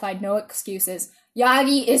disqualified, no excuses."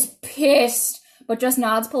 Yagi is pissed, but just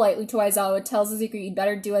nods politely to Aizawa, tells Izuku you'd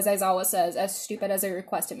better do as Aizawa says, as stupid as a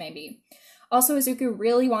request it may be. Also, Izuku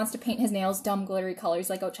really wants to paint his nails dumb glittery colors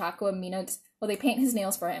like Ochako and Mina's. Well, they paint his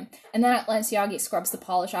nails for him. And then at last, Yagi scrubs the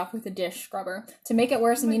polish off with a dish scrubber. To make it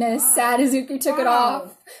worse, Mina is sad Izuku took it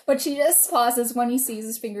off. But she just pauses when he sees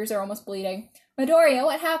his fingers are almost bleeding. Midoriya,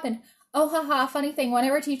 what happened? Oh, haha, funny thing. One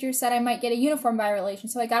of our teachers said I might get a uniform violation,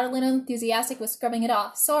 so I got a little enthusiastic with scrubbing it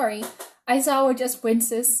off. Sorry. Aizawa just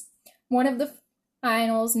winces. One of the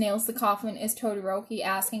finals nails the coffin is Todoroki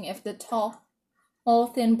asking if the tall,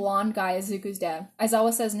 thin, blonde guy is Zuko's dad.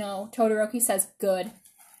 Aizawa says no. Todoroki says good.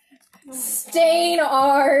 Stain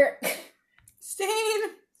arc! Stain!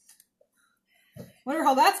 Wonder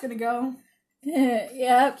how that's gonna go.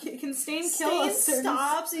 Yep. Can Stain kill Stain a certain...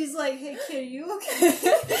 stops. He's like, "Hey kid, you okay?"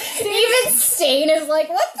 Even Stain is like,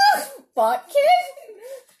 what the fuck, kid?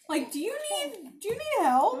 Like, do you need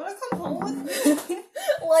help? You wanna come home with me?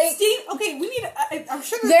 Like, Stain, okay, we need, I'm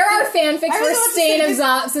sure there are fanfics I where don't know what to Stain say.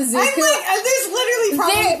 adopts I'm Izuku. like, there's literally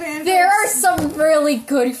probably fanfics. There are some really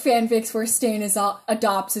good fanfics where Stain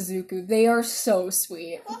adopts Izuku. They are so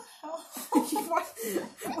sweet.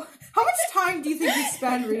 How much time do you think you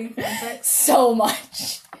spend reading fanfics? So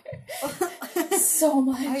much. So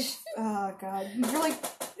much. Oh god. You're like...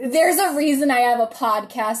 There's a reason I have a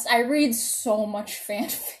podcast. I read so much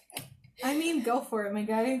fanfic. I mean, go for it, my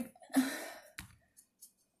guy.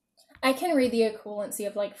 I can read the equivalency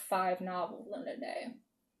of like 5 novels in a day.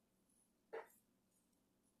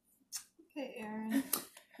 Okay, Aaron.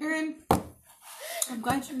 Aaron, I'm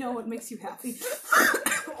glad you know what makes you happy.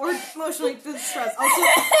 Or emotionally distressed. Also,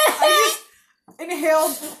 I just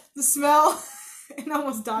inhaled the smell and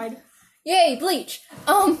almost died. Yay, Bleach.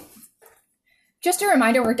 Just a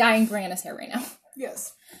reminder, we're dyeing Brianna's hair right now.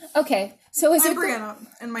 Yes. Okay, so is I'm it... Brianna,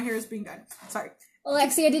 and my hair is being dyed. Sorry.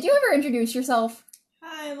 Alexia, did you ever introduce yourself?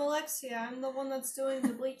 Hi, I'm Alexia. I'm the one that's doing the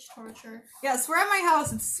bleach torture. Yes, we're at my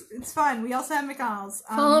house. It's fun. We also have McDonald's.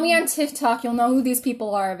 Follow me on TikTok, you'll know who these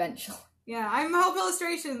people are eventually. Yeah, I'm Hope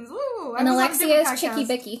Illustrations. Woo! And Alexia is Chicky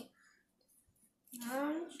Bicky.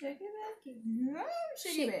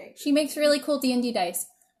 Chicky Becky. She makes really cool D&D dice.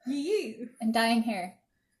 Yee. And dyeing hair.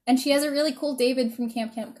 And she has a really cool David from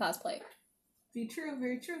Camp Camp cosplay. Be true,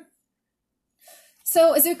 very true.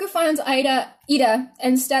 So Izuku finds Ida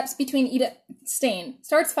and steps between Stain.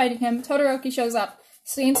 Starts fighting him. Todoroki shows up.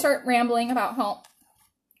 Stain starts rambling about how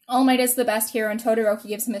All Might is the best hero, and Todoroki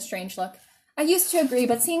gives him a strange look. I used to agree,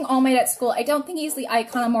 but seeing All Might at school, I don't think he's the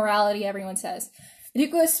icon of morality everyone says.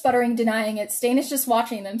 Izuku is sputtering, denying it. Stain is just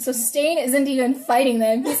watching them. So Stain isn't even fighting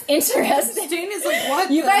them. He's interested. Stain is like, what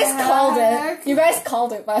You the guys heck? called it. You guys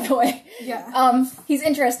called it, by the way. Yeah. He's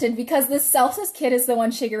interested because this selfless kid is the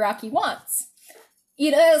one Shigaraki wants.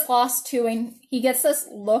 Ida is lost too, and he gets this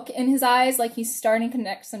look in his eyes like he's starting to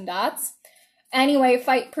connect some dots. Anyway,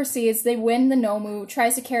 fight proceeds. They win the Nomu,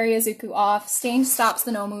 tries to carry Izuku off. Stain stops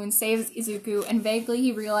the Nomu and saves Izuku, and vaguely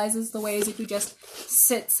he realizes the way Izuku just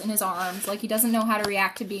sits in his arms, like he doesn't know how to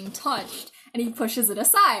react to being touched, and he pushes it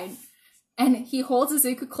aside. And he holds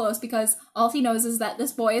Izuku close because all he knows is that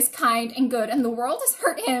this boy is kind and good, and the world has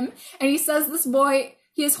hurt him, and he says this boy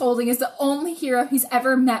he is holding is the only hero he's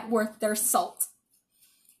ever met worth their salt.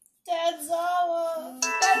 Dadzawa.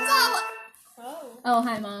 Dadzawa! Oh. Oh,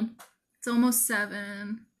 hi, Mom. It's almost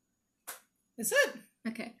 7. Is it?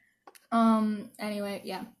 Okay. Anyway,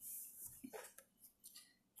 yeah.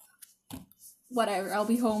 Whatever, I'll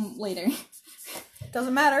be home later.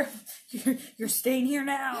 Doesn't matter. You're staying here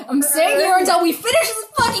now. I'm staying here until we finish this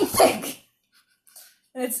fucking thing!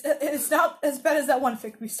 It's not as bad as that one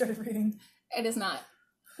fic we started reading. It is not.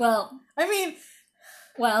 Well. I mean...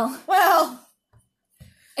 Well.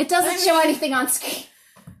 It doesn't show anything on screen.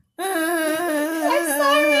 I'm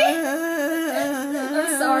sorry.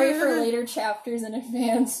 I'm sorry for later chapters in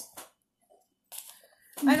advance.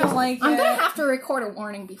 I don't like it. I'm gonna have to record a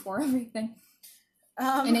warning before everything.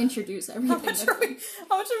 and introduce everything. How much of this are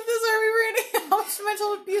we reading? How much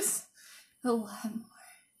mental abuse? A lot more.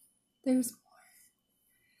 There's more.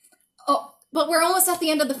 Oh, but we're almost at the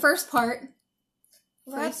end of the first part.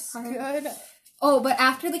 That's good. Oh, but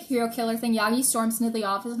after the hero killer thing, Yagi storms into the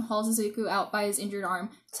office and hauls Izuku out by his injured arm.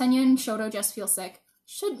 Tenya and Shoto just feel sick.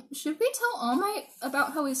 Should we tell All Might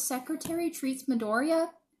about how his secretary treats Midoriya?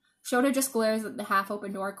 Shoto just glares at the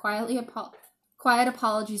half-open door, quiet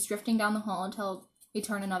apologies drifting down the hall until they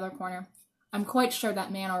turn another corner. I'm quite sure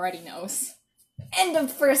that man already knows. End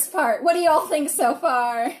of first part. What do y'all think so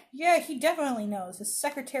far? Yeah, he definitely knows. His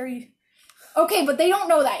secretary... Okay, but they don't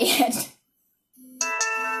know that yet.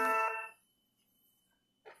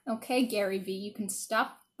 Okay, Gary V, you can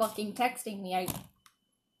stop fucking texting me.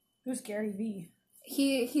 Who's Gary V?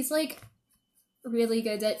 He's like really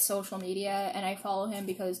good at social media, and I follow him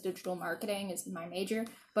because digital marketing is my major,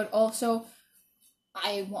 but also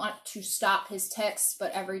I want to stop his texts,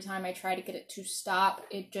 but every time I try to get it to stop,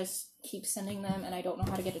 it just keeps sending them, and I don't know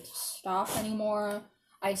how to get it to stop anymore.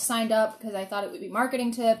 I signed up because I thought it would be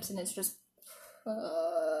marketing tips, and it's just...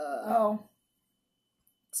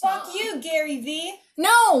 Fuck you, Gary V!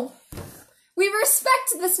 No! We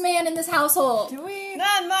respect this man in this household! Do we?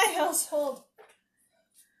 Not in my household.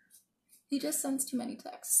 He just sends too many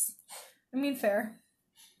texts. I mean, fair.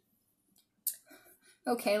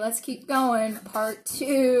 Okay, let's keep going. Part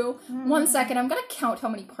 2. 1 second, I'm gonna count how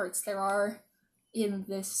many parts there are in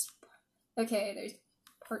this. Okay, there's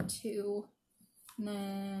part 2. And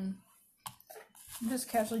then... I'm just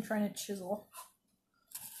casually trying to chisel.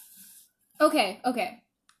 Okay.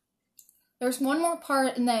 There's one more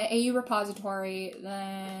part in the AU repository,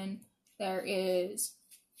 then there is...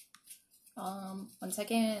 1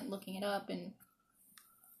 second, looking it up, and...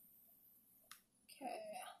 Okay.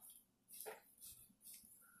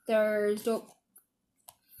 There's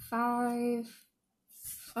 5,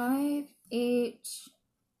 8,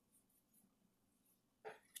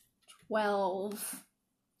 12.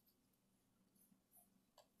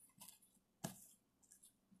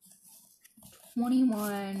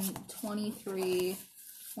 21, 23,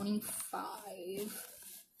 25.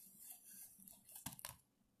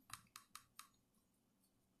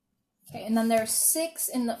 Okay, and then there's 6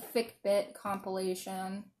 in the Fic-Bit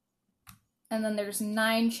compilation. And then there's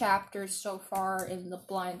 9 chapters so far in the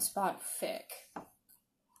Blind Spot Fic.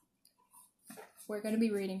 We're going to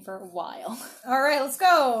be reading for a while. Alright, let's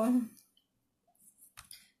go!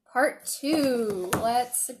 Part 2.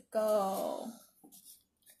 Let's go.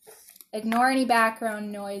 Ignore any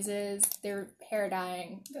background noises. They're hair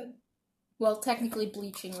dyeing. Good. Well, technically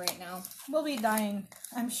bleaching right now. We'll be dying,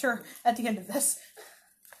 I'm sure, at the end of this.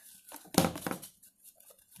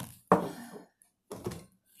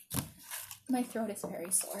 My throat is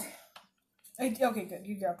very sore. Okay, good.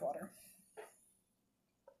 You grab water.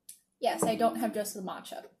 Yes, I don't have just the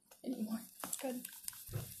matcha anymore. Good.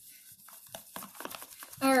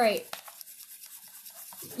 Alright.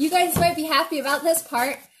 You guys might be happy about this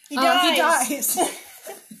part. He dies.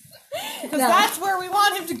 Because that's where we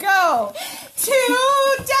want him to go.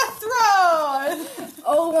 To Death Row!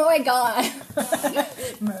 Oh my god.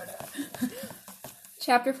 Murder.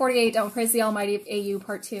 Chapter 48, Don't Praise the Almighty of AU,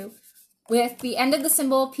 Part 2. With the end of the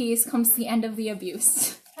symbol of peace comes the end of the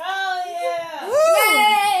abuse. Hell yeah! Woo!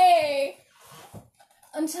 Yay!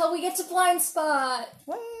 Until we get to Blind Spot.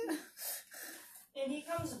 What? And he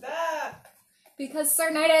comes back. Because Sir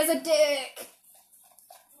Night is a dick.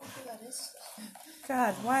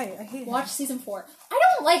 God, why? I hate Watch season 4. I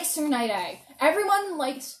don't like Sir Night-Eye. Everyone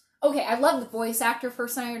likes... Okay, I love the voice actor for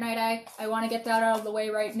Sir Night-Eye. I want to get that out of the way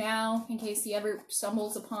right now, in case he ever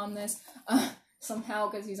stumbles upon this somehow,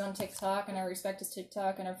 because he's on TikTok, and I respect his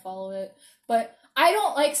TikTok, and I follow it. But I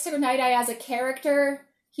don't like Sir Night-Eye as a character.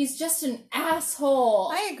 He's just an asshole.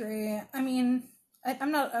 I agree. I mean,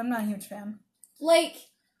 I'm not a huge fan. Like,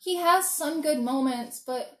 he has some good moments,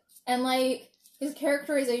 but... And, like... His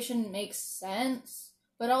characterization makes sense,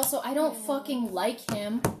 but also I don't fucking like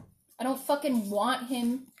him. I don't fucking want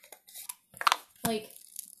him. Like,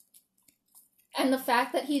 and the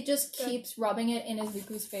fact that he just keeps rubbing it in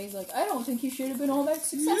Izuku's face, like, I don't think he should have been All Might's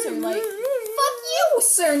successor. Like, fuck you,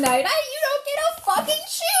 Sir Night-Eye, you don't get a fucking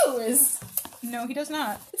choose! No, he does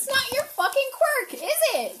not. It's not your fucking quirk, is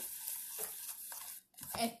it?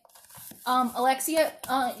 Okay. Alexia,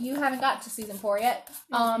 you haven't got to season 4 yet.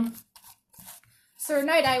 Sir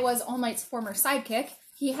Night-Eye was All Might's former sidekick.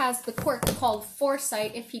 He has the quirk called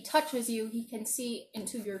Foresight. If he touches you, he can see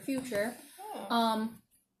into your future.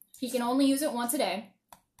 He can only use it once a day.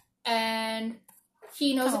 And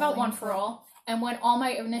he knows about One for All. And when All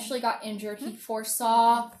Might initially got injured, he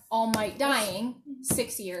foresaw All Might dying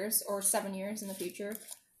 6 years or 7 years in the future,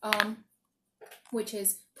 which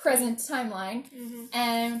is present timeline.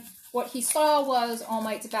 And what he saw was All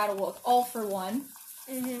Might's battle with All for One,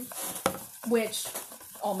 which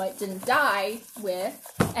All Might didn't die with,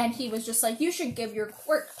 and he was just like, you should give your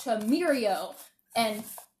quirk to Mirio, and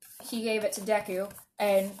he gave it to Deku,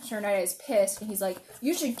 and Sir Knight is pissed, and he's like,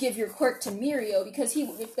 you should give your quirk to Mirio, because he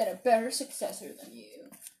would have been a better successor than you.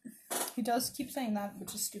 He does keep saying that,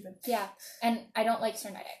 which is stupid. Yeah, and I don't like Sir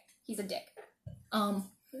Knight. He's a dick.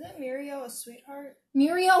 Isn't Mirio a sweetheart?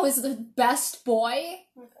 Mirio is the best boy,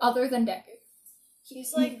 other than Deku.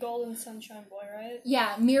 He's like Golden Sunshine Boy, right?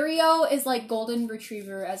 Yeah, Mirio is like Golden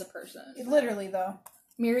Retriever as a person. Literally, though.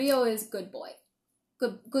 Mirio is good boy.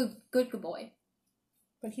 Good boy.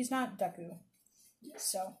 But he's not Deku.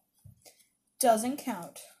 So, doesn't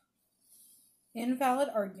count. Invalid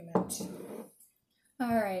argument.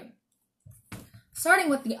 Alright. Starting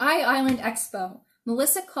with the Island Expo.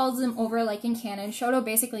 Melissa calls him over like in canon. Shoto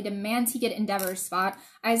basically demands he get Endeavor's spot.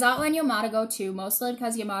 Aizawa and Yamada go too, mostly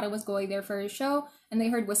because Yamada was going there for his show, and they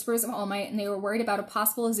heard whispers of All Might, and they were worried about a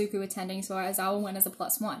possible Izuku attending, so Aizawa went as a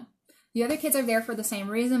 +1. The other kids are there for the same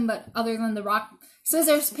reason, but other than the rock,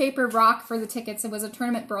 scissors, paper, rock for the tickets, it was a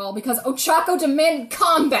tournament brawl because Ochako demanded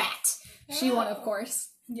combat! She won, of course.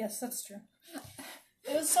 Yes, that's true.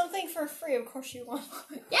 It was something for free, of course she won.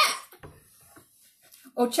 Yeah!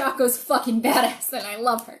 Ochako's fucking badass, and I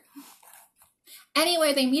love her.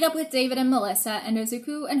 Anyway, they meet up with David and Melissa, and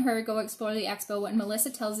Izuku and her go explore the expo. When Melissa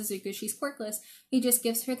tells Izuku she's quirkless, he just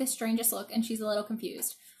gives her the strangest look, and she's a little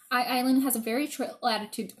confused. Island has a very trill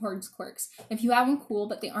attitude towards quirks. If you have them, cool,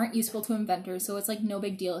 but they aren't useful to inventors, so it's like no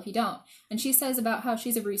big deal if you don't. And she says about how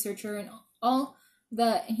she's a researcher and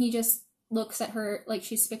and he just looks at her like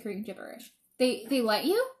she's spickering gibberish. They let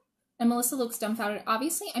you? And Melissa looks dumbfounded.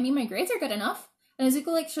 Obviously, I mean, my grades are good enough. And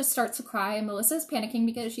Izuku just starts to cry, and Melissa's panicking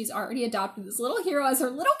because she's already adopted this little hero as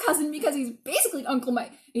her little cousin because he's basically Uncle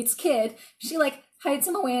Mike's kid. She hides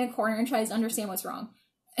him away in a corner and tries to understand what's wrong.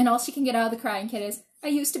 And all she can get out of the crying kid is, I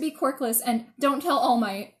used to be quirkless, and don't tell All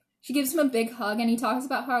Might. She gives him a big hug, and he talks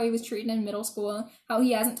about how he was treated in middle school, how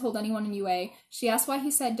he hasn't told anyone in UA. She asks why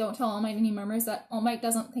he said don't tell All Might, and he murmurs that All Might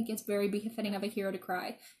doesn't think it's very befitting of a hero to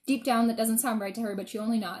cry. Deep down, that doesn't sound right to her, but she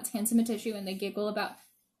only nods, hands him a tissue, and they giggle about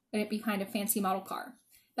it behind a fancy model car.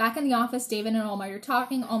 Back in the office, David and All Might are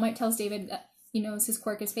talking. All Might tells David that he knows his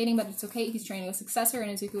quirk is fading, but it's okay. He's training a successor,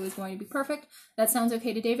 and Izuku is going to be perfect. That sounds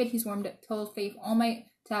okay to David. He's warmed up total faith All Might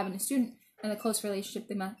to having a student, and the close relationship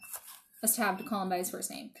they must have to call him by his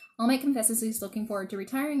first name. All Might confesses he's looking forward to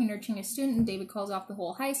retiring and nurturing a student, and David calls off the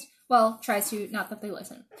whole heist. Well, tries to, not that they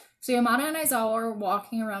listen. So Yamada and Aizawa are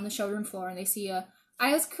walking around the showroom floor, and they see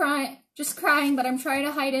I was just crying, but I'm trying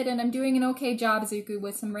to hide it, and I'm doing an okay job, Izuku,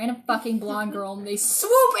 with some random fucking blonde girl, and they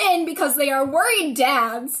swoop in because they are worried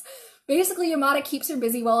dads. Basically, Yamada keeps her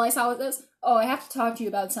busy while Aizawa says, oh, I have to talk to you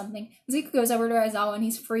about something. Izuku goes over to Aizawa, and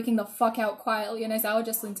he's freaking the fuck out quietly, and Aizawa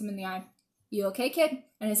just leans him in the eye. You okay, kid?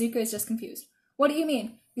 And Izuku is just confused. What do you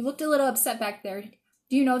mean? You looked a little upset back there.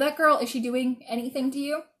 Do you know that girl? Is she doing anything to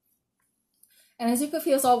you? And Izuku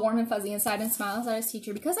feels all warm and fuzzy inside and smiles at his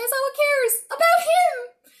teacher because Aizawa cares about him!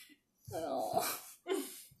 Oh.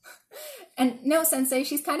 And no, Sensei,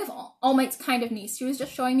 she's kind of All Might's kind of niece. She was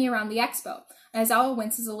just showing me around the expo. And Aizawa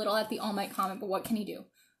winces a little at the All Might comment, but what can he do?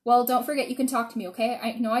 Well, don't forget you can talk to me, okay?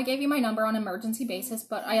 I know I gave you my number on an emergency basis,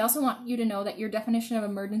 but I also want you to know that your definition of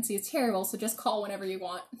emergency is terrible, so just call whenever you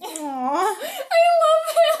want. Aww. I love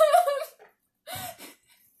him!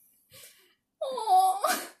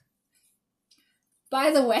 Aww. By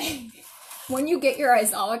the way, when you get your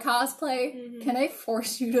Aizawa cosplay, can I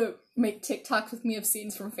force you to make TikToks with me of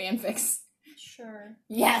scenes from fanfics? Sure.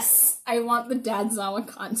 Yes! I want the Dad Zawa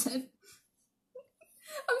content.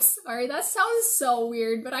 I'm sorry, that sounds so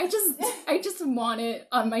weird, but I just want it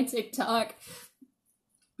on my TikTok.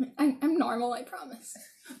 I'm normal, I promise.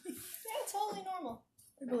 Yeah, totally normal.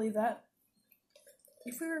 I believe that.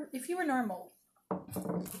 If you were normal,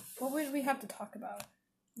 what would we have to talk about?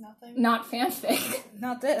 Nothing. Not fanfic.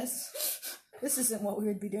 Not this. This isn't what we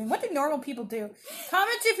would be doing. What do normal people do?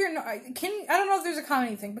 Comment if you're I don't know if there's a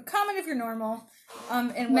commenting thing, but comment if you're normal.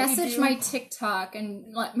 And what message you do. my TikTok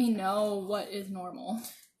and let me know what is normal.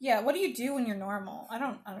 Yeah, what do you do when you're normal? I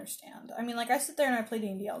don't understand. I mean, I sit there and I play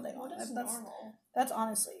D&D all day long. What is normal? That's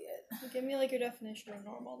honestly it. Give me your definition of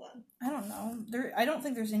normal then. I don't know. I don't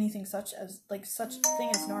think there's anything such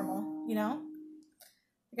thing as normal, you know?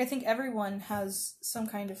 I think everyone has some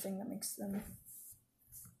kind of thing that makes them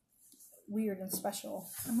weird and special.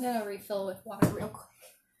 I'm gonna refill with water real quick.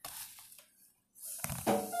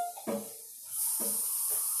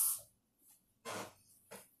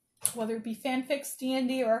 whether it be fanfics,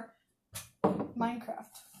 D&D, or Minecraft.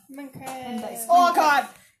 And dice. Minecraft. Oh god!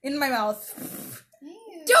 In my mouth.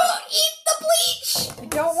 Don't eat the bleach! I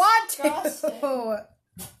don't want Disgusting. to! Donald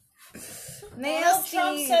Nasty!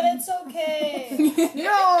 Trump said it's okay.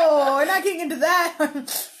 No! I'm not getting into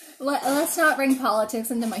that! Let's not bring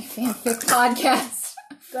politics into my fanfic podcast.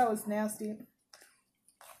 That was nasty.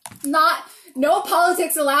 No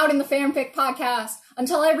politics allowed in the fanfic podcast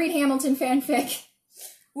until I read Hamilton fanfic.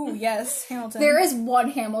 Ooh, yes, Hamilton. There is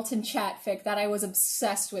one Hamilton chat fic that I was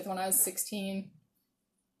obsessed with when I was 16.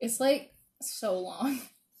 It's like so long.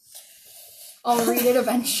 I'll read it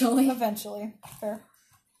eventually. Eventually. Fair.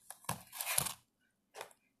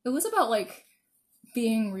 It was about like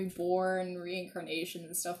being reborn, reincarnation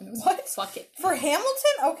and stuff, and it was What? fuck it. For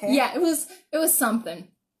Hamilton? Okay. Yeah, it was something.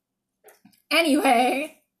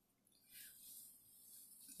 Anyway,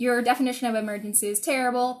 your definition of emergency is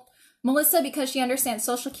terrible. Melissa, because she understands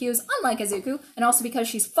social cues, unlike Izuku, and also because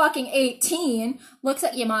she's fucking 18, looks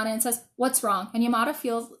at Yamada and says, "What's wrong?" And Yamada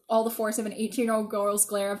feels all the force of an 18-year-old girl's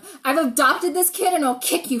glare of, "I've adopted this kid and I'll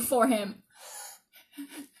kick you for him."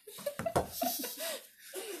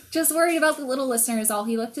 Just worried about the little listener is all.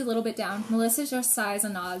 He looked a little bit down. Melissa just sighs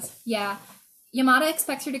and nods. Yeah. Yamada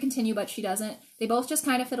expects her to continue, but she doesn't. They both just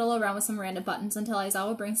kind of fiddle around with some random buttons until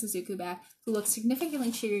Aizawa brings Suzuku back, who looks significantly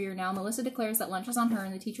cheerier now. Melissa declares that lunch is on her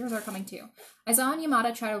and the teachers are coming too. Aizawa and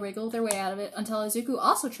Yamada try to wriggle their way out of it until Izuku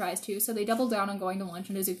also tries to, so they double down on going to lunch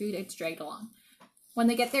and Izuku gets dragged along. When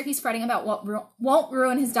they get there, he's fretting about what won't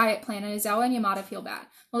ruin his diet plan, and Aizawa and Yamada feel bad.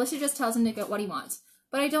 Melissa just tells him to get what he wants.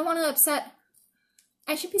 But I don't want to upset...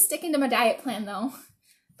 I should be sticking to my diet plan, though.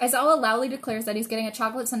 Aizawa loudly declares that he's getting a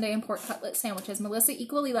chocolate sundae and pork cutlet sandwiches. Melissa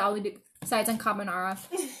equally loudly decides on carbonara.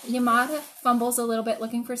 Yamada fumbles a little bit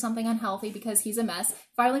looking for something unhealthy because he's a mess.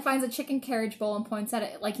 Finally finds a chicken carriage bowl and points at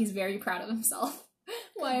it like he's very proud of himself.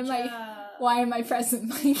 Why am I present,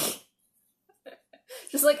 Mike?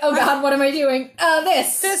 Just like, oh god, what am I doing?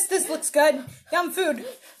 This looks good. Yum food.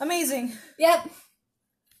 Amazing. Yep.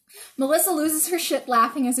 Melissa loses her shit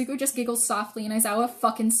laughing. Izuku just giggles softly, and Aizawa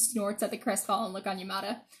fucking snorts at the crestfallen look on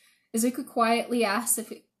Yamada. Izuku quietly asks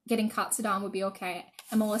if getting Katsudan would be okay,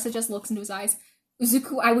 and Melissa just looks into his eyes.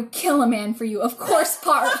 Izuku, I would kill a man for you. Of course,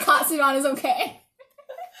 Katsudan is okay.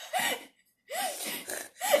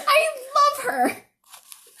 I love her.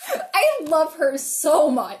 I love her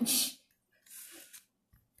so much.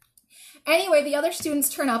 Anyway, the other students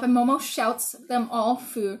turn up, and Momo shouts them all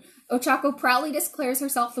food. Ochako proudly declares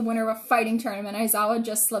herself the winner of a fighting tournament. Aizawa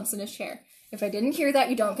just slumps in his chair. If I didn't hear that,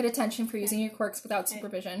 you don't get attention for using your quirks without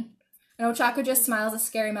supervision. And Ochako just smiles a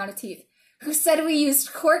scary amount of teeth. Who said we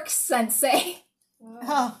used quirks, sensei?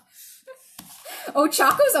 Oh.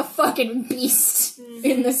 Ochako's a fucking beast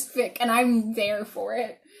in this fic, and I'm there for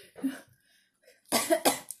it.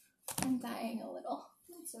 I'm dying a little.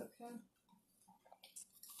 It's okay.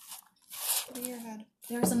 In your head.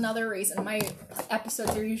 There's another reason my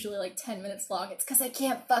episodes are usually like 10 minutes long. It's because I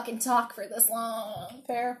can't fucking talk for this long.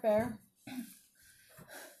 Fair.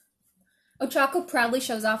 Ochako proudly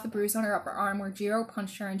shows off the bruise on her upper arm where Jiro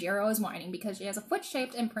punched her, and Jiro is whining because she has a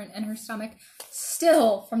foot-shaped imprint in her stomach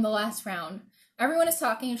still from the last round. Everyone is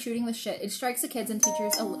talking and shooting the shit. It strikes the kids and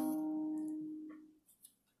teachers a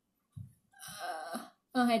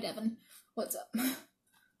oh, hi, Devin. What's up?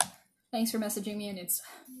 Thanks for messaging me, and it's...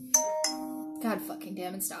 God fucking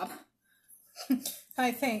damn it, stop.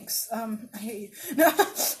 Hi, thanks. I hate you.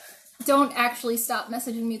 Don't actually stop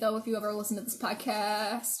messaging me, though, if you ever listen to this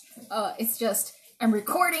podcast. It's just, I'm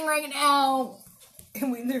recording right now.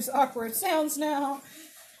 And there's awkward sounds now.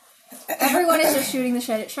 Everyone is just shooting the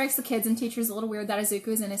shit. It strikes the kids and teachers a little weird that Izuku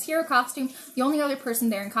is in his hero costume. The only other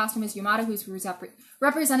person there in costume is Yamada, who's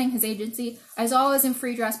representing his agency. Aizawa is in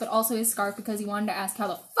free dress, but also his scarf because he wanted to ask how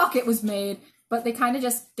the fuck it was made. But they kind of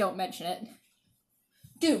just don't mention it.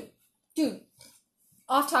 Dude,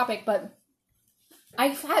 off topic, but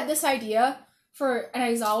I've had this idea for an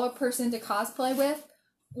Aizawa person to cosplay with.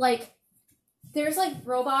 Like, there's like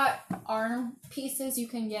robot arm pieces you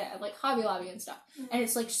can get at like Hobby Lobby and stuff. And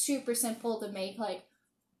it's like super simple to make. Like,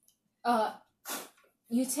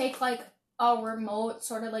 you take like a remote,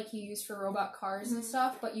 sort of like you use for robot cars and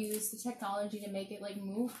stuff, but you use the technology to make it like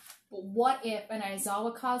move. But what if an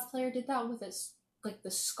Aizawa cosplayer did that with his, like,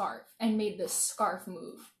 the scarf and made the scarf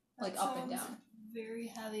move, like, up and down? Very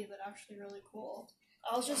heavy, but actually really cool.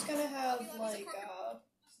 I was just gonna have like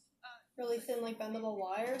really thin, like bendable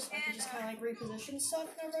wires, so I could just kind of like reposition stuff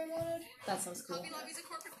whenever I wanted. That sounds cool.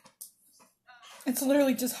 It's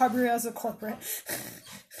literally just Harbor as a corporate.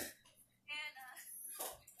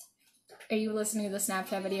 Are you listening to the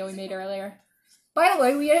Snapchat video we made earlier? By the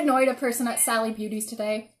way, we annoyed a person at Sally Beauty's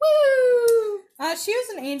today. Woo! She was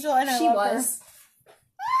an angel, and She I love was.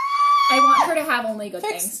 I want her to have only good her.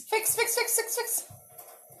 things. Fix.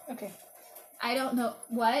 Okay. I don't know.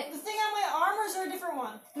 What? The thing on my arm, or is there a different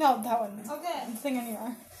one? No, that one. Okay. The thing on your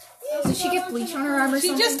arm. Did she get bleach on her arm or She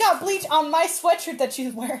something? just got bleach on my sweatshirt that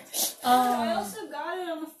she's wearing. I also got it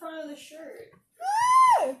on the front of the shirt.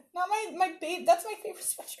 Not my babe. That's my favorite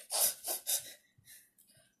sweatshirt.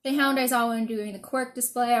 The Hound Aizawa and doing the quirk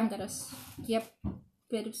display. I'm gonna skip a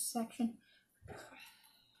bit of section.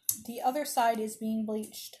 The other side is being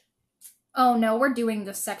bleached. Oh no, we're doing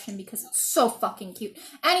this section because it's so fucking cute.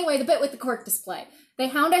 Anyway, the bit with the quirk display. They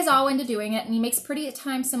hound Aizawa into doing it, and he makes pretty at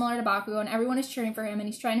times similar to Bakugo, and everyone is cheering for him, and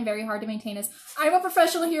he's trying very hard to maintain his I'm a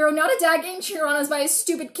professional hero, not a dad getting cheered on us by his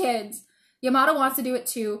stupid kids. Yamato wants to do it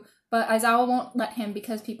too, but Aizawa won't let him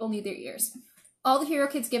because people need their ears. All the hero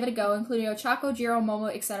kids give it a go, including Ochako, Jiro,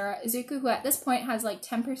 Momo, etc. Izuku, who at this point has like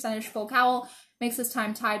 10% full cowl, makes his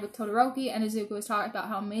time tied with Todoroki, and Izuku is talking about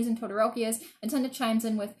how amazing Todoroki is, and Tenda chimes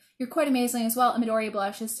in with, "You're quite amazing as well," and Midoriya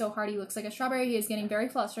blushes so hard he looks like a strawberry. He is getting very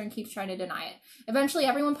flustered and keeps trying to deny it. Eventually,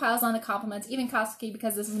 everyone piles on the compliments, even Katsuki,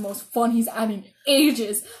 because this is the most fun he's had in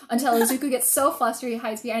ages, until Izuku gets so flustered he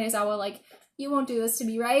hides behind Aizawa like, "You won't do this to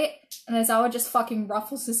me, right?" And Aizawa just fucking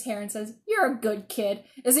ruffles his hair and says, "You're a good kid."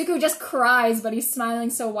 Izuku just cries, but he's smiling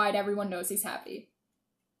so wide everyone knows he's happy.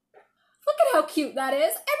 Look at how cute that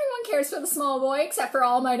is. Everyone cares for the small boy, except for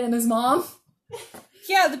All Might and his mom.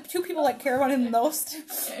 Yeah, the two people that care about him the most.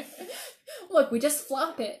 Look, we just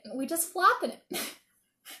flop it. We just flopping it.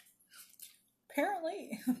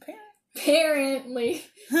 Apparently. Apparently.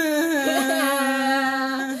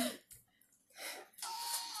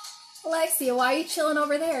 Alexia, why are you chilling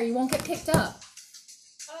over there? You won't get picked up.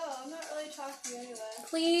 Oh, I'm not really talking to you anyway.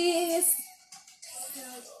 Please. Okay,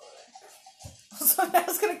 I'll go over So now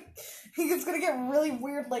it's gonna get really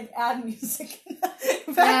weird, like ad music.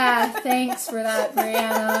 Yeah, thanks for that,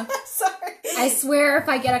 Brianna. Sorry. I swear if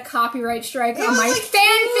I get a copyright strike It on was my like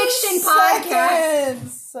fan fiction 2 podcast.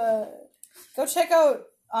 seconds. Go check out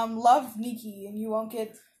Love Nikki and you won't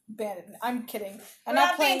get banned. I'm kidding. I'm We're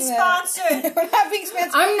not being playing that. sponsored. We're not being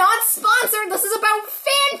sponsored. I'm not sponsored. This is about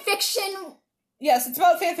fan fiction. Yes, it's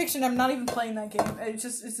about fanfiction. I'm not even playing that game.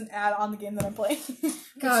 It's an ad on the game that I'm playing.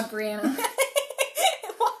 God, Brianna.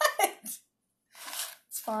 What?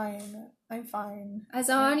 It's fine. I'm fine.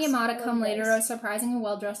 Aizawa and Yes, Yamada I love come you later, guys. a surprising and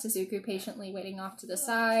well-dressed Izuku patiently waiting off to the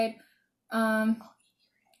side. You're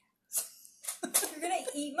gonna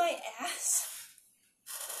eat my ass?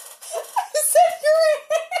 I said your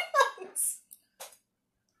hands.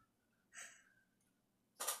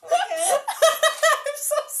 Okay. I'm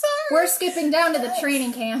so sorry. We're skipping down to the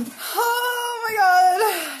training camp. Oh my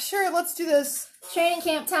god. Sure, let's do this. Training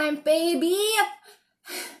camp time, baby!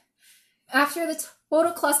 After the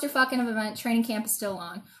total clusterfuck of an event, training camp is still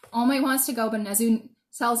on. All Might wants to go, but Nezu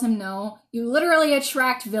tells him no. You literally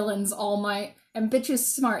attract villains, All Might. And bitch is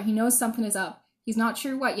smart. He knows something is up. He's not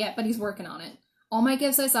sure what yet, but he's working on it. All Might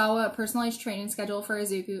gives Aizawa a personalized training schedule for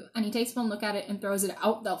Izuku, and he takes one look at it and throws it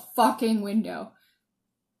out the fucking window.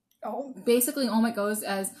 Oh. Basically, All Might goes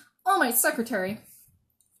as All Might's secretary.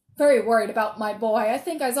 Very worried about my boy. I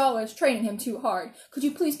think Aizawa is training him too hard. Could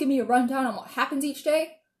you please give me a rundown on what happens each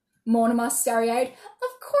day? Monoma starry-eyed.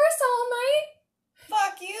 Of course, All Might.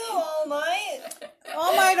 Fuck you, All Might.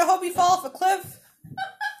 All Might, I hope you fall off a cliff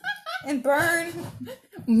and burn.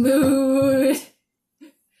 Mood.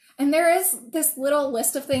 And there is this little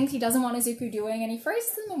list of things he doesn't want Izuku doing, and he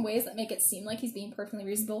phrases them in ways that make it seem like he's being perfectly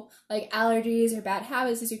reasonable, like allergies or bad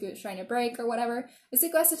habits Izuku is trying to break or whatever.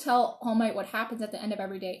 Izuku has to tell All Might what happens at the end of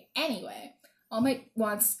every day anyway. All Might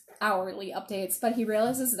wants hourly updates, but he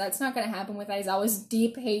realizes that's not going to happen with Aizawa's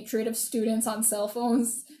deep hatred of students on cell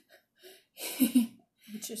phones.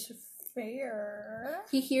 Which is fair.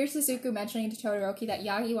 He hears Izuku mentioning to Todoroki that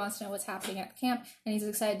Yagi wants to know what's happening at the camp, and he's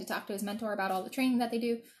excited to talk to his mentor about all the training that they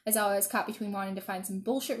do. Aizawa is caught between wanting to find some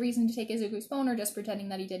bullshit reason to take Izuku's phone or just pretending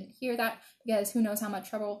that he didn't hear that, because who knows how much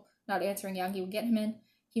trouble not answering Yagi will get him in.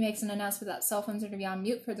 He makes an announcement that cell phones are to be on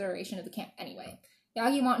mute for the duration of the camp anyway.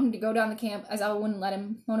 Yagi wanting to go down the camp, Aizawa wouldn't let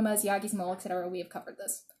him. Monoma is Yagi's mole, etc. We have covered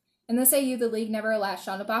this. In this AU, the League never latched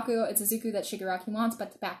on to Bakugo. It's Izuku that Shigaraki wants,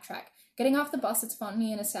 but to backtrack. Getting off the bus, it's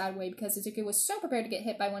funny in a sad way because Izuku was so prepared to get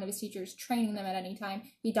hit by one of his teachers training them at any time,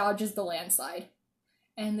 he dodges the landslide.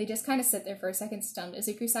 And they just kind of sit there for a second stunned.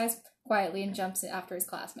 Izuku sighs quietly and jumps after his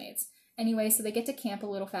classmates. Anyway, so they get to camp a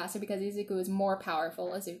little faster because Izuku is more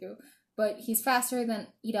powerful, Izuku. But he's faster than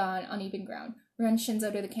Ida on uneven ground. Run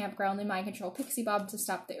Shinzo to the campground, they mind control Pixie Bob to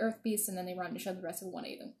stop the Earth Beast, and then they run to show the rest of the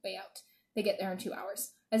 1A the way out. They get there in 2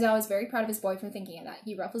 hours. Aizawa is very proud of his boy for thinking of that.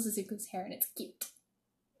 He ruffles Izuku's hair and it's cute.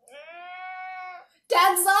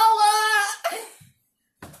 Dadzawa!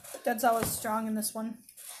 Dadzawa is strong in this one.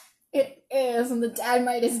 It is, and the dad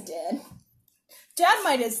might is dead. Dad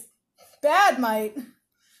might is bad might.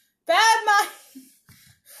 Bad might.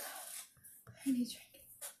 I need a drink.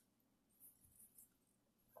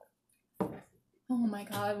 Oh my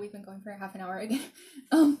god, we've been going for half an hour again.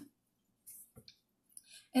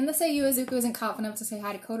 In the Seiyu, Izuku isn't confident enough to say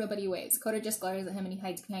hi to Kota, but he waits. Kota just glares at him and he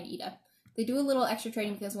hides behind Ida. They do a little extra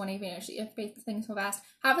training because 1A finished the thing so fast.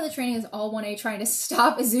 Half of the training is all 1A trying to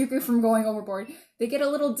stop Izuku from going overboard. They get a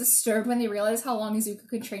little disturbed when they realize how long Izuku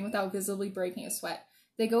can train without visibly breaking a sweat.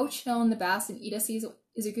 They go chill in the bath and Ida sees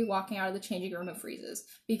Izuku walking out of the changing room and freezes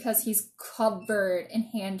because he's covered in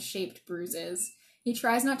hand-shaped bruises. He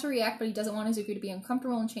tries not to react, but he doesn't want Izuku to be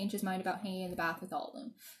uncomfortable and change his mind about hanging in the bath with all of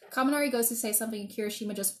them. Kaminari goes to say something and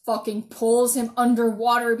Kirishima just fucking pulls him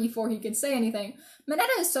underwater before he can say anything.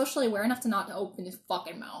 Mineta is socially aware enough to not to open his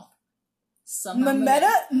fucking mouth.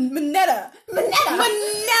 Mineta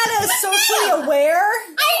is socially aware?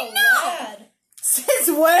 Oh, lad. Since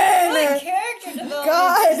when? What character development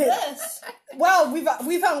God. is this? Well,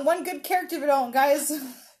 we've had one good character development, guys.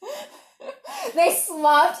 They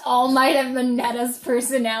swapped All Might and Mineta's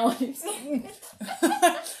personalities.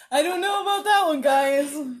 I don't know about that one,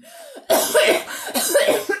 guys.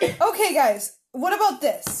 Okay, guys, what about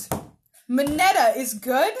this? Mineta is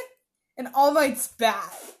good, and All Might's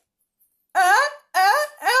bad.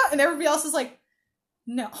 And everybody else is like,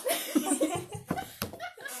 no.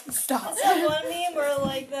 Stop. Is that one meme where,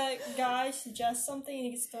 like, that guy suggests something and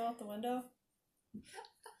he gets thrown out the window?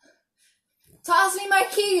 Toss me my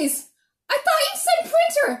keys! I thought you said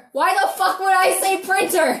printer! Why the fuck would I say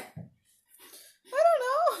printer? I don't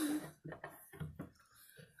know.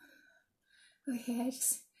 Okay, I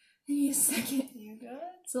need a second. You good?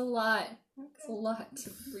 It's a lot. It's a lot to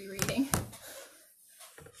rereading.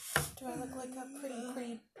 Do I look like a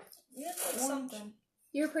pretty You look like something.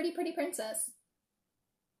 You're a pretty princess.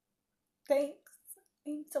 Thanks.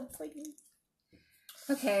 I'm so pretty.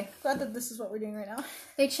 Okay. Glad that this is what we're doing right now.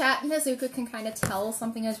 They chat and Izuku can kind of tell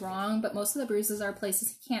something is wrong, but most of the bruises are places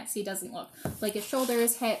he can't see, doesn't look. Like his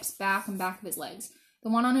shoulders, hips, back, and back of his legs. The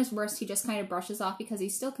one on his wrist he just kind of brushes off because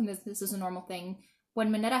he's still convinced this is a normal thing. When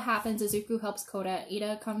Mineta happens, Izuku helps Kota.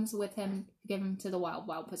 Ida comes with him to give him to the wild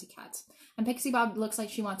pussycats. And Pixie Bob looks like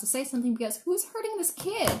she wants to say something because who's hurting this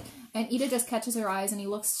kid? And Ida just catches her eyes and he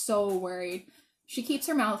looks so worried. She keeps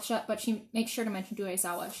her mouth shut, but she makes sure to mention to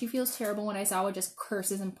Aizawa. She feels terrible when Aizawa just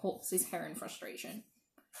curses and pulls his hair in frustration.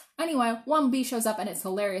 Anyway, 1B shows up and it's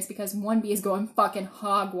hilarious because 1B is going fucking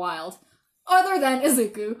hog wild. Other than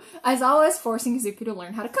Izuku, Aizawa is forcing Izuku to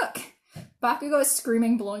learn how to cook. Bakugo is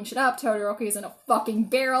screaming, blowing shit up, Todoroki is in a fucking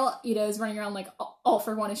barrel, Ida is running around like All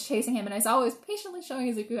for One is chasing him, and Aizawa is patiently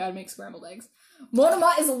showing Izuku how to make scrambled eggs.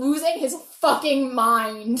 Monoma is losing his fucking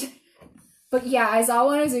mind! But yeah,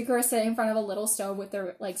 Aizawa and Izuku are sitting in front of a little stove with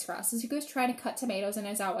their legs crossed. Izuku is trying to cut tomatoes and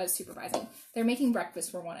Aizawa is supervising. They're making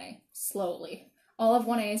breakfast for 1A, slowly. All of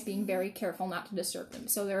 1A is being very careful not to disturb them,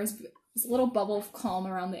 so there is this little bubble of calm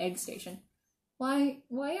around the egg station. Why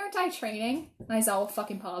aren't I training? And Aizawa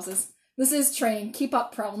fucking pauses. This is training. Keep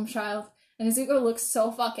up, problem child. And Izuku looks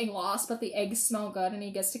so fucking lost, but the eggs smell good and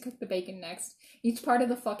he gets to cook the bacon next. Each part of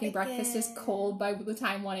the fucking breakfast is cold by the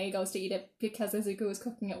time 1A goes to eat it because Izuku is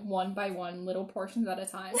cooking it one by one, little portions at a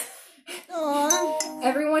time. Aww.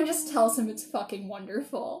 Everyone just tells him it's fucking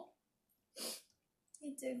wonderful.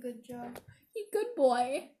 You did a good job. You good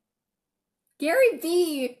boy. Gary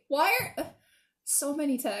B. Why are... So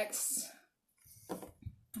many texts.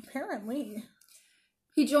 Apparently.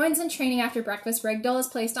 He joins in training after breakfast. Ragdoll is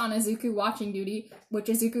placed on Izuku watching duty, which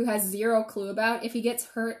Izuku has zero clue about. If he gets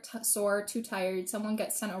hurt, sore, too tired, someone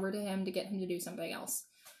gets sent over to him to get him to do something else.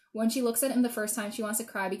 When she looks at him the first time, she wants to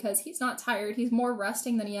cry because he's not tired. He's more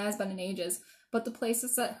resting than he has been in ages. But the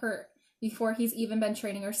places that hurt before he's even been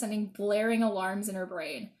training are sending blaring alarms in her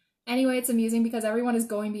brain. Anyway, it's amusing because everyone is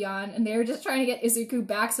going beyond, and they're just trying to get Izuku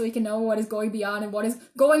back so he can know what is going beyond and what is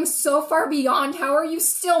going so far beyond. How are you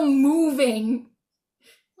still moving?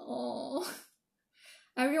 Oh,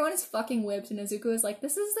 everyone is fucking whipped, and Izuku is like,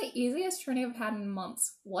 this is the easiest training I've had in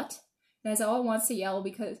months. What? And Aizawa wants to yell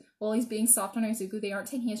because, while he's being soft on Izuku, they aren't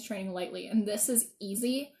taking his training lightly, and this is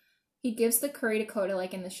easy. He gives the curry to Kota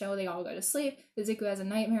like in the show, they all go to sleep. Izuku has a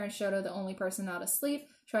nightmare, and Shoto, the only person not asleep,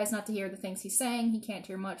 tries not to hear the things he's saying. He can't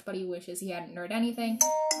hear much, but he wishes he hadn't heard anything.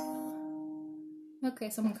 Okay,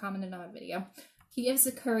 someone commented on my video. He gives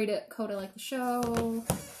the curry to Kota like the show.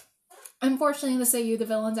 Unfortunately, in the Seiyu, the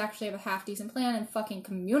villains actually have a half-decent plan and fucking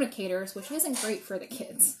communicators, which isn't great for the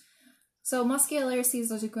kids. So Musculaire sees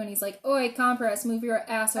Izuku and he's like, "Oi, Compress, move your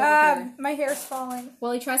ass over here." My hair's falling.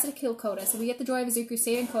 Well, he tries to kill Koda, so we get the joy of Izuku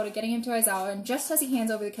saving Koda, getting him to Aizawa, and just as he hands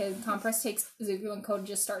over the kid, Compress takes Izuku and Koda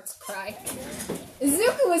just starts to cry.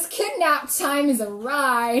 Izuku was kidnapped, time is a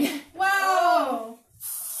ride. Wow.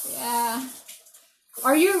 Yeah.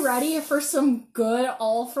 Are you ready for some good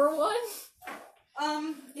all for one?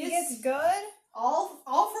 He gets good? All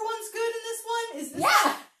for one's good in this one? Is this?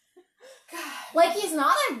 Yeah! God. Like, he's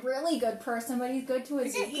not a really good person, but he's good to Izuku.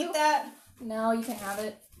 You can eat that. No, you can have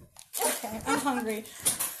it. Okay, I'm hungry.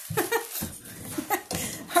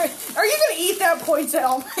 Are you gonna eat that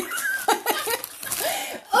poinsettia?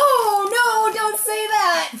 Oh, no, don't say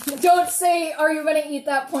that! Don't say, are you gonna eat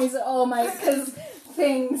that poison? Oh my, because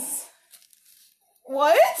things.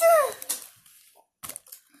 What?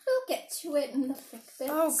 We'll get to it in the thick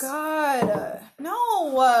bits. Oh God!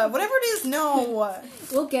 No! Whatever it is, no!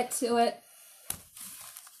 We'll get to it.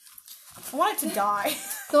 I want it to die.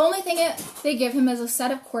 The only thing they give him is a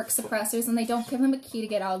set of quirk suppressors, and they don't give him a key to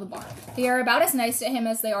get out of the bar. They are about as nice to him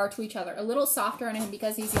as they are to each other. A little softer on him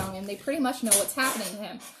because he's young, and they pretty much know what's happening to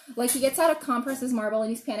him. Like, he gets out of Compress's marble, and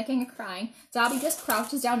he's panicking and crying. Dabi just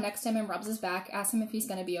crouches down next to him and rubs his back, asks him if he's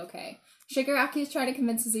gonna be okay. Shigaraki is trying to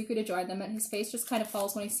convince Izuku to join them, and his face just kind of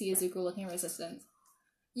falls when he sees Izuku looking resistant.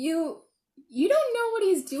 You don't know what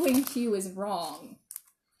he's doing to you is wrong.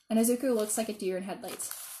 And Izuku looks like a deer in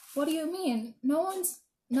headlights. What do you mean? Nothing's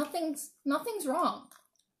wrong.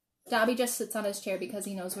 Dabi just sits on his chair because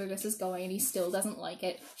he knows where this is going and he still doesn't like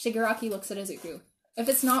it. Shigaraki looks at Izuku. If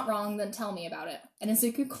it's not wrong, then tell me about it. And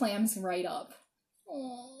Izuku clams right up.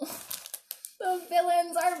 Oh, the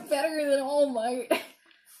villains are better than All Might.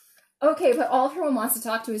 Okay, but All For One wants to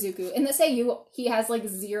talk to Izuku. In this AU, he has like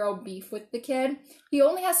zero beef with the kid. He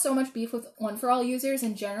only has so much beef with One For All users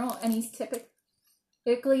in general, and he's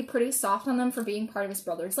typically pretty soft on them for being part of his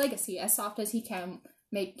brother's legacy, as soft as he can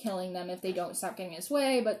make killing them if they don't start getting his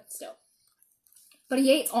way, but still. But he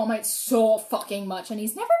hates All Might so fucking much, and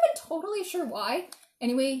he's never been totally sure why.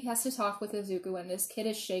 Anyway, he has to talk with Izuku, and this kid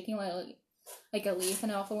is shaking like a leaf,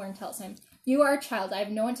 and All For One tells him, "You are a child, I have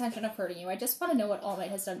no intention of hurting you, I just want to know what All Might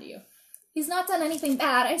has done to you." "He's not done anything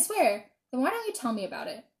bad, I swear." "Then why don't you tell me about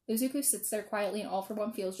it?" Izuku sits there quietly, and All For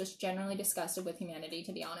One feels just generally disgusted with humanity,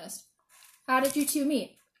 to be honest. "How did you two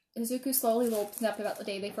meet?" Izuku slowly opens up about the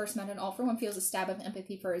day they first met, and All For One feels a stab of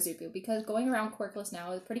empathy for Izuku, because going around quirkless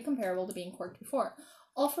now is pretty comparable to being quirked before.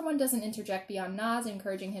 All For One doesn't interject beyond nods,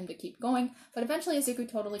 encouraging him to keep going, but eventually Izuku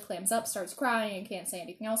totally clams up, starts crying, and can't say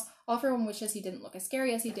anything else. All For One wishes he didn't look as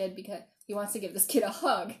scary as he did, because he wants to give this kid a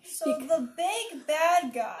hug. So the big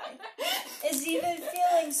bad guy is even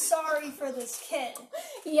feeling sorry for this kid.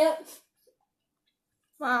 Yep.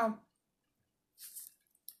 Wow.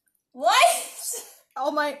 What?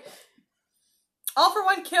 All Might. All For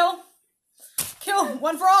One, kill. Kill.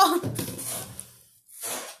 One for all. What?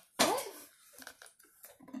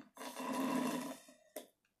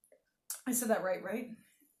 I said that right?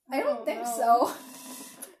 I don't think no. so.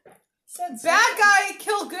 Bad guy,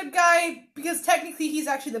 kill good guy, because technically he's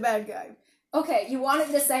actually the bad guy. Okay, you wanted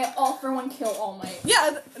to say All For One, kill All Might.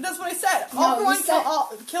 Yeah, that's what I said. No, All For you One,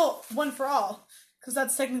 said- kill One For All. Because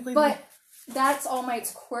that's technically But that's All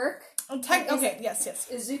Might's quirk. okay, yes.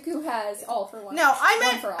 Izuku has All For One. No,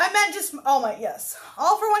 One for all. I meant just All Might, yes.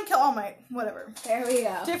 All For One, kill All Might. Whatever. There we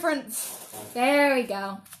go. Different. There we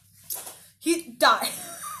go. He die.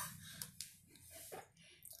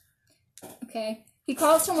 Okay. He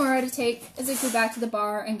calls Tomura to take Izuku back to the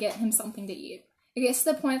bar and get him something to eat. It gets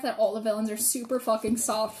to the point that all the villains are super fucking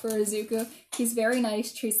soft for Izuku. He's very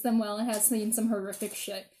nice, treats them well, and has seen some horrific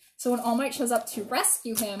shit. So when All Might shows up to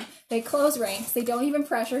rescue him, they close ranks. They don't even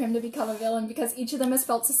pressure him to become a villain because each of them has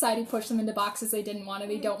felt society push them into boxes they didn't want,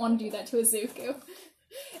 and they don't want to do that to Izuku.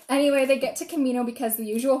 Anyway, they get to Kamino because the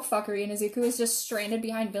usual fuckery, and Izuku is just stranded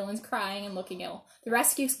behind villains crying and looking ill. The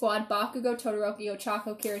rescue squad, Bakugo, Todoroki,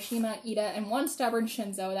 Ochako, Kirishima, Ida, and one stubborn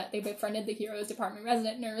Shinzo that they befriended the Heroes Department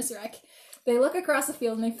resident Nervous Wreck. They look across the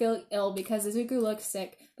field and they feel ill because Izuku looks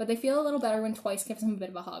sick, but they feel a little better when Twice gives him a bit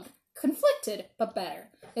of a hug. Conflicted, but better.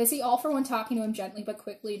 They see All For One talking to him gently but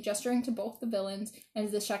quickly, gesturing to both the villains,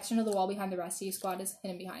 and the section of the wall behind the rescue squad is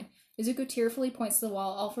hidden behind. Izuku tearfully points to the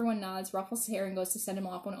wall, All For One nods, ruffles his hair, and goes to send him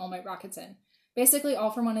off when All Might rockets in. Basically,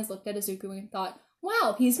 All For One has looked at Izuku and thought,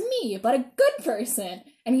 wow, he's me, but a good person!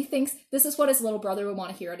 And he thinks this is what his little brother would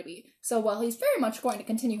want a hero to be. So while he's very much going to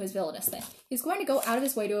continue his villainous thing, he's going to go out of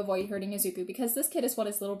his way to avoid hurting Izuku because this kid is what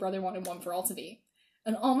his little brother wanted One For All to be.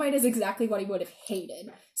 And All Might is exactly what he would have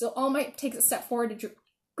hated. So All Might takes a step forward to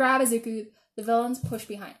grab Izuku, the villains push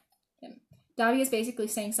behind him. Dabi is basically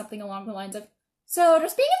saying something along the lines of, So,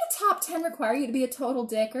 does being in the top 10 require you to be a total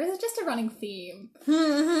dick, or is it just a running theme?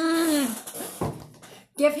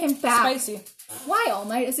 Give him back. Spicy. Why, All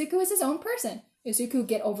Might? Izuku is his own person. Izuku,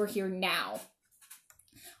 get over here now.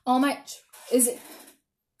 All Might, is it...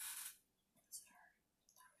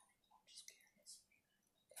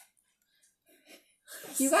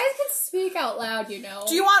 You guys can speak out loud, you know.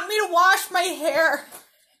 Do you want me to wash my hair?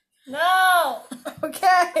 No!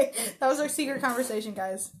 Okay. That was our secret conversation,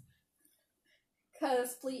 guys.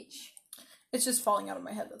 Cause bleach. It's just falling out of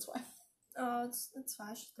my head, that's why. Oh, it's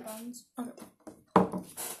fine. It's just the bones. Okay.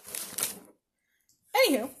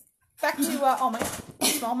 Anywho, back to All Might.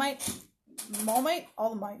 Small Might. All Might? All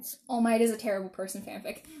the mites. All Might is a terrible person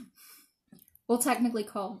fanfic. We'll technically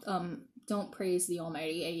call, Don't Praise the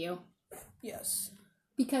Almighty AU. Yes.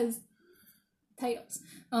 Because titles.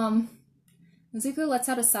 Izuku lets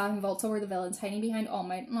out a sob and vaults over the villains, hiding behind All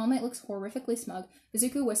Might, and All Might looks horrifically smug.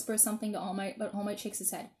 Izuku whispers something to All Might, but All Might shakes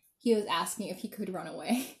his head. He was asking if he could run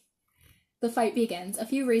away. The fight begins. A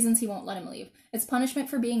few reasons he won't let him leave. It's punishment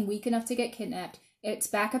for being weak enough to get kidnapped. It's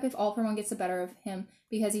backup if All for One gets the better of him,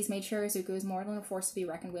 because he's made sure Izuku is more than a force to be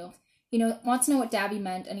reckoned with. He wants to know what Dabi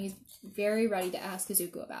meant, and he's very ready to ask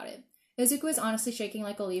Izuku about it. Izuku is honestly shaking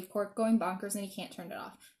like a leaf cork, going bonkers, and he can't turn it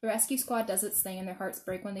off. The rescue squad does its thing, and their hearts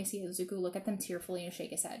break when they see Izuku look at them tearfully and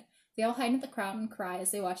shake his head. They all hide in the crowd and cry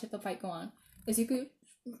as they watch the fight go on. Izuku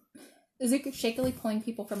shakily pulling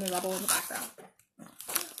people from the rubble in the background.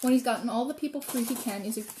 When he's gotten all the people free he can,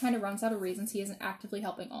 Izuku kind of runs out of reasons he isn't actively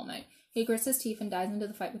helping All Might. He grits his teeth and dives into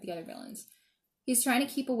the fight with the other villains. He's trying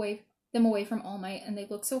to keep them away from All Might, and they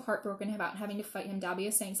look so heartbroken about having to fight him. Dabi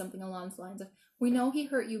is saying something along the lines of, "We know he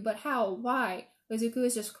hurt you, but how? Why?" Izuku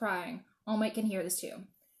is just crying. All Might can hear this too.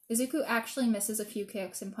 Izuku actually misses a few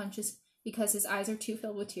kicks and punches because his eyes are too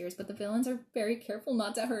filled with tears, but the villains are very careful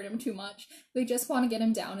not to hurt him too much. They just want to get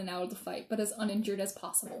him down and out of the fight, but as uninjured as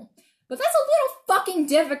possible. But that's a little fucking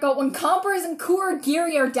difficult when Compers and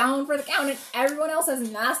Kurogiri are down for the count and everyone else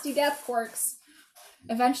has nasty death quirks.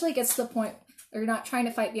 Eventually it gets to the point where you're not trying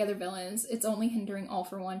to fight the other villains, it's only hindering All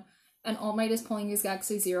for One, and All Might is pulling his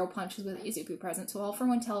Gaksu Zero punches with Izuku present, so All for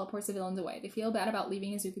One teleports the villains away. They feel bad about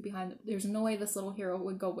leaving Izuku behind. There's no way this little hero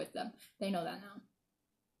would go with them. They know that now.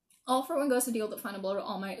 All for One goes to deal with the final blow to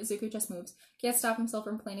All Might. Izuku just moves. Can't stop himself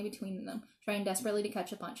from planning between them, trying desperately to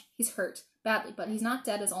catch a punch. He's hurt, badly, but he's not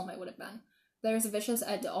dead as All Might would have been. There's a vicious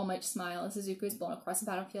edge to All Might's smile as Izuku is blown across the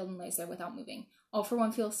battlefield and lays there without moving. All for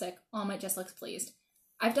One feels sick. All Might just looks pleased.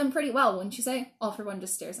 "I've done pretty well, wouldn't you say?" All for One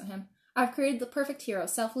just stares at him. "I've created the perfect hero,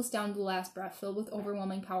 selfless down to the last breath, filled with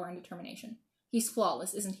overwhelming power and determination." He's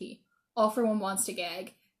flawless, isn't he? All for One wants to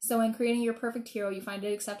gag. "So in creating your perfect hero, you find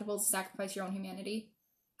it acceptable to sacrifice your own humanity?"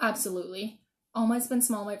 "Absolutely." All Might's been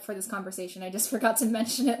Small Might for this conversation. I just forgot to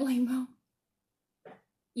mention it, Lamo.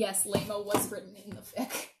 Yes, Lamo was written in the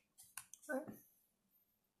fic.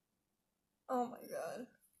 Oh my god.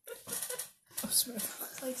 Oh, smooth.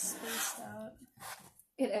 It's like spaced out.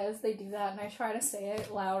 It is, they do that, and I try to say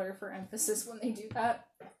it louder for emphasis when they do that.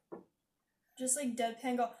 Just like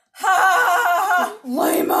deadpan go, ha!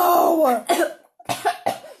 Lame-o!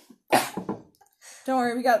 Don't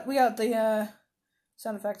worry, we got the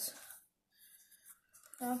sound effects.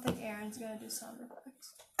 I don't think Aaron's gonna do sound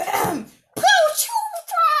effects.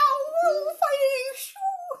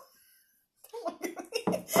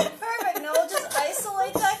 Perfect, no, just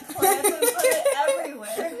isolate that clip and put it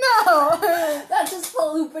everywhere. No! That's just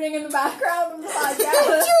looping in the background of the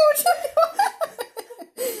podcast.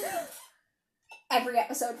 Every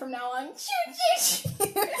episode from now on.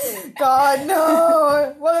 God,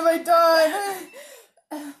 no! What have I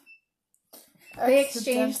done? They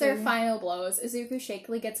exchange their final blows. Izuku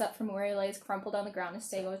shakily gets up from where he lays crumpled on the ground and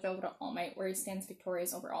staggers over to All Might, where he stands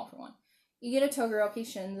victorious over All for One. You get a Todoroki,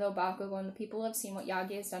 Shinzo, Bakugo, and the people who have seen what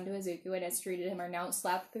Yagi has done to Izuku and has treated him are now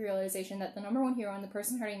slapped with the realization that the number one hero and the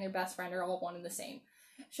person hurting their best friend are all one and the same.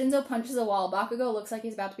 Shinzo punches a wall, Bakugo looks like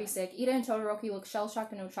he's about to be sick, Ida and Todoroki look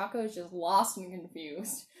shell-shocked, and Ochako is just lost and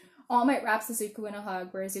confused. All Might wraps Izuku in a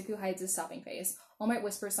hug, where Izuku hides his sobbing face. All Might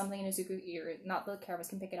whispers something in Izuku's ear, not that the cameras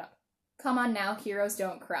can pick it up. "Come on now, heroes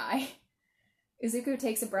don't cry." Izuku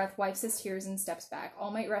takes a breath, wipes his tears, and steps back. All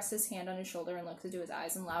Might rests his hand on his shoulder and looks into his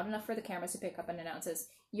eyes, and loud enough for the cameras to pick up and announces,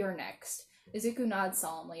 "You're next." Izuku nods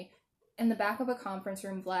solemnly. In the back of a conference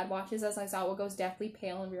room, Vlad watches as Aizawa goes deathly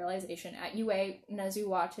pale in realization. At UA, Nezu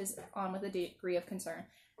watches on with a degree of concern.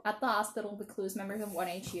 At the hospital, the clues members of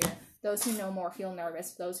 1H hear. Those who know more feel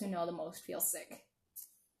nervous. Those who know the most feel sick.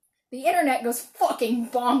 The internet goes fucking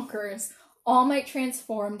bonkers. All Might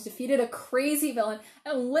transformed, defeated a crazy villain,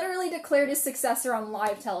 and literally declared his successor on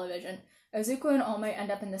live television. Izuku and All Might end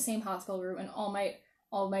up in the same hospital room, and All Might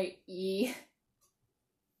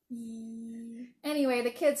Anyway, the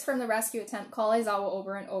kids from the rescue attempt call Aizawa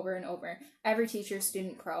over and over and over. Every teacher,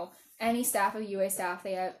 student, pro, any staff of UA staff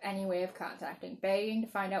they have any way of contacting, begging to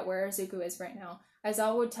find out where Izuku is right now.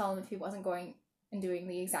 Aizawa would tell him if he wasn't going and doing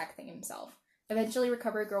the exact thing himself. Eventually,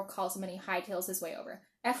 Recovery Girl calls him and he hightails his way over.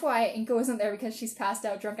 FYI, Inko isn't there because she's passed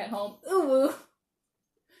out drunk at home. Ooh.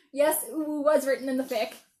 Yes, ooh was written in the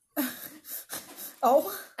fic.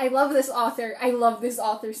 Oh. I love this author. I love this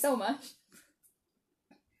author so much.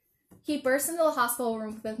 He bursts into the hospital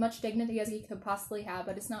room with as much dignity as he could possibly have,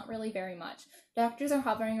 but it's not really very much. Doctors are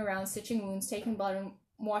hovering around, stitching wounds, taking blood, and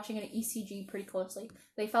watching an ECG pretty closely.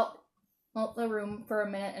 They felt the room for a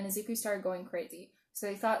minute, and Izuku started going crazy, so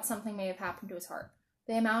they thought something may have happened to his heart.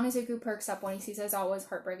 The amount Izuku perks up when he sees Aizawa is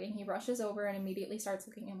heartbreaking. He rushes over and immediately starts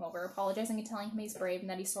looking him over, apologizing and telling him he's brave and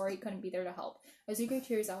that he's sorry he couldn't be there to help. Izuku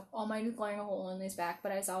tears up, All Might is glaring a hole in his back,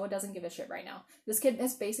 but Aizawa doesn't give a shit right now. This kid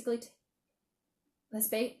is basically...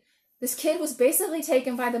 This kid was basically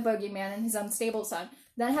taken by the boogeyman and his unstable son,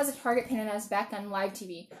 then has a target painted on his back on live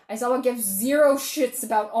TV. Aizawa gives zero shits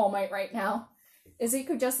about All Might right now.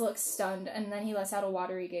 Izuku just looks stunned, and then he lets out a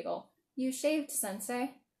watery giggle. You shaved,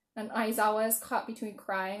 sensei? And Aizawa is caught between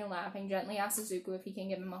crying and laughing, gently asks Izuku if he can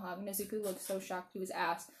give him a hug, and Izuku looks so shocked he was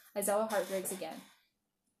asked. Aizawa heart breaks again.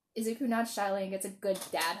 Izuku nods shyly and gets a good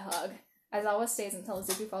dad hug. Aizawa stays until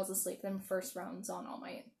Izuku falls asleep, then first rounds on All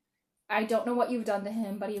Might. I don't know what you've done to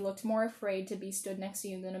him, but he looked more afraid to be stood next to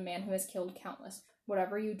you than a man who has killed countless.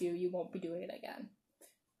 Whatever you do, you won't be doing it again.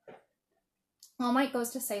 All Might goes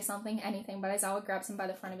to say something, anything, but Aizawa grabs him by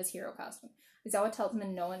the front of his hero costume. Aizawa tells him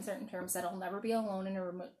in no uncertain terms that he'll never be alone in a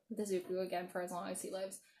room with Izuku again for as long as he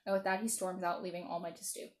lives, and with that he storms out, leaving All Might to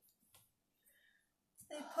stew.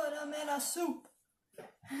 They put him in a soup.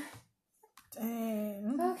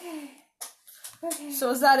 Dang. Okay. So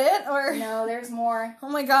is that it, or? No, there's more. Oh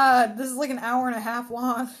my god, this is like an hour and a half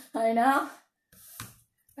long. I know.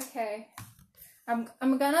 Okay.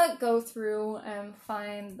 I'm gonna go through and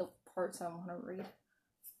find the parts I want to read.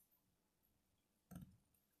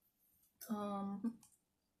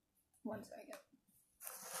 One second.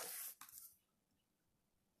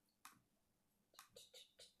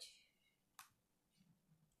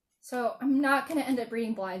 So I'm not gonna end up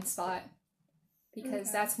reading Blind Spot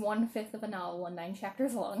because that's 1/5 of a novel and 9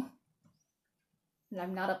 chapters long, and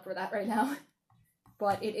I'm not up for that right now.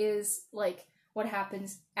 But it is like what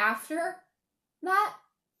happens after that.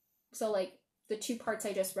 So like the 2 parts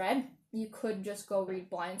I just read, you could just go read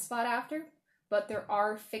Blind Spot after, but there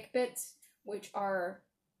are fic bits which are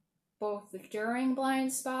both during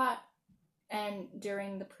Blind Spot and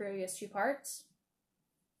during the previous 2 parts.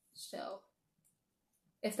 So,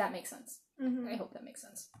 if that makes sense. Mm-hmm. I hope that makes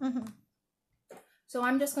sense. Mm-hmm. So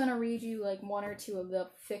I'm just going to read you like 1 or 2 of the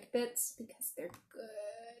fic bits because they're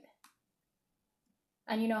good.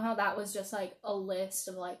 And you know how that was just like a list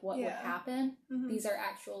of like what would happen? Mm-hmm. These are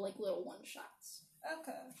actual like little one-shots.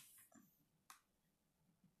 Okay.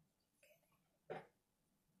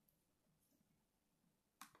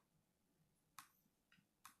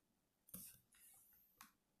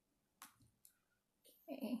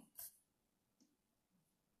 Okay.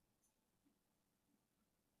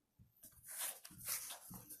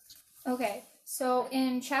 Okay, so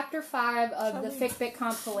in chapter 5 of the Fic-Bit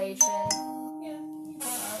compilation,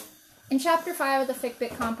 in chapter 5 of the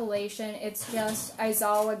Fic-Bit compilation, it's just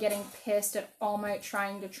Aizawa getting pissed at All Might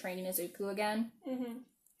trying to train Izuku again. Mm-hmm.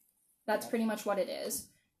 That's pretty much what it is.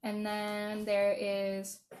 And then there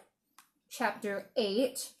is chapter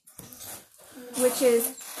 8, which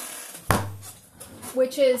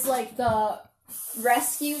is like the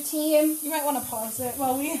rescue team. You might want to pause it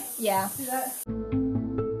while we do that.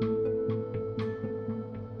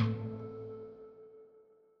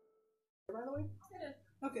 By the way?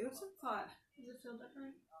 Okay, that's what I thought. Does it feel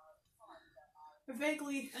different?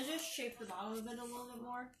 Vaguely. I just shaped the bottom of it a little bit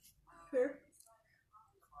more. Here.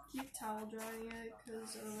 Keep towel drying it,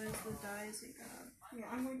 because otherwise the dye isn't gonna... Yeah,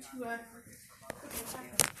 I'm going to,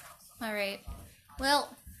 Alright.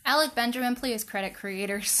 Well, Alec Benjamin, please credit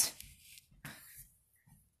creators.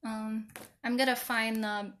 I'm gonna find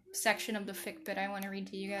the section of the fic bit I want to read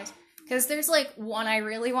to you guys. Because there's like one I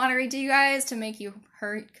really want to read to you guys to make you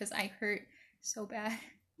hurt, because I hurt so bad.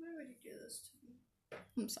 Why would you do this to me?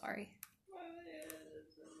 I'm sorry. Why would you do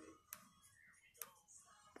this to me?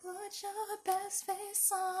 Put your best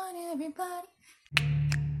face on everybody.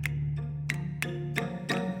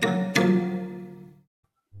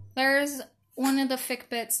 There's one of the fic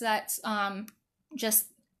bits that's just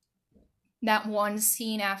that one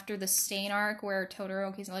scene after the Stain arc where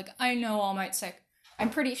Todoroki's like, I know All Might's sick. I'm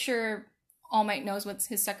pretty sure All Might knows what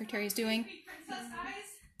his secretary is doing.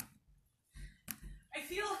 I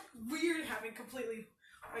feel weird having completely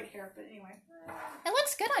white hair, but anyway. It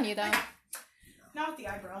looks good on you, though. Not with the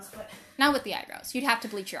eyebrows, but... Not with the eyebrows. You'd have to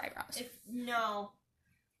bleach your eyebrows. No.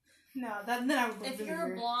 No, then I would look If really you're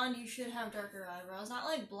weird. blonde, you should have darker eyebrows. Not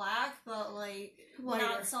like black, but like Lighter.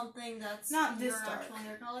 not something that's Not this your dark. actual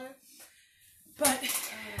hair color. But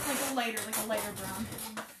like a lighter brown.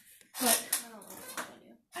 But I don't know what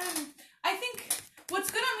I do. I think what's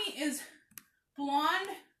good on me is blonde,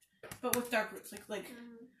 but with dark roots,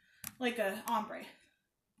 like a ombre.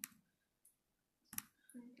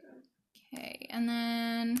 Okay, and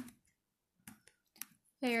then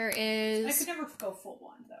there I is... could never go full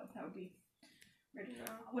blonde though. That would be weird.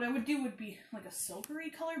 No. What I would do would be like a silvery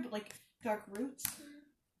color, but like dark roots.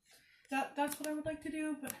 That's what I would like to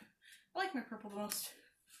do. But I like my purple the most.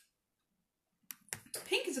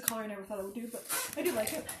 Pink is a color I never thought I would do, but I do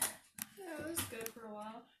like it. Yeah, it was good for a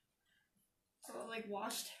while. So like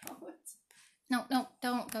washed out. No,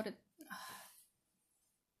 don't go to...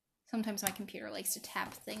 Sometimes my computer likes to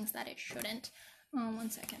tap things that it shouldn't. 1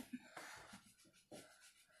 second.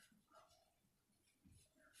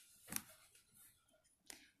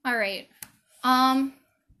 Alright.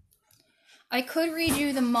 I could read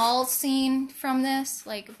you the mall scene from this,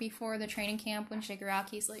 like, before the training camp when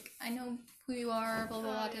Shigaraki's like, I know who you are, blah,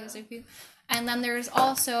 blah, blah, to Izuku. And then there's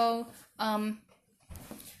also,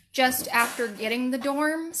 just after getting the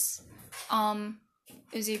dorms,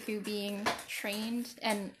 Izuku being trained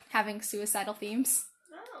and having suicidal themes.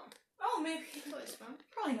 Oh, Oh, maybe. that was fun.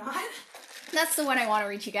 Probably not. That's the one I want to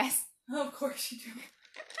read you guys. Oh, of course you do.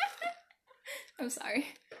 I'm sorry.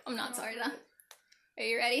 I'm not sorry, though. Are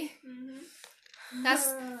you ready? Mm-hmm.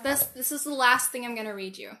 This is the last thing I'm gonna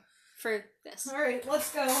read you for this. Alright,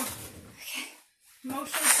 let's go. Okay. Emotional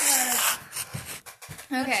status.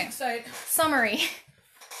 Okay. Excite. Summary.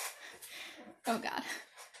 Oh god.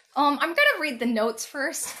 I'm gonna read the notes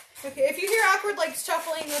first. Okay, if you hear awkward like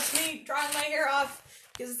shuffling, that's me drawing my hair off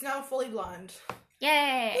because it's now fully blonde.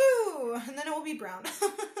 Yay! Woo! And then it will be brown.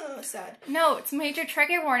 Sad. Notes. Major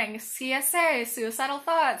trigger warning. CSA. Suicidal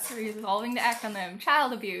thoughts. Resolving to act on them.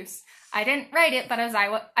 Child abuse. I didn't write it, but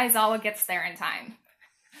Aizawa gets there in time.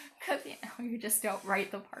 Because, you just don't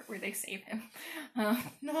write the part where they save him.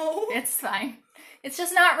 No. It's fine. It's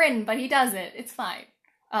just not written, but he does it. It's fine.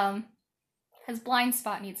 His blind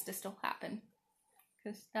spot needs to still happen.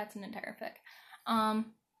 Because that's an entire fic.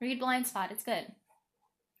 Read Blind Spot. It's good.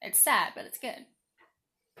 It's sad, but it's good.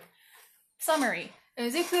 Summary.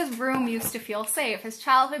 Izuku's room used to feel safe. His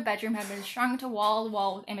childhood bedroom had been strung to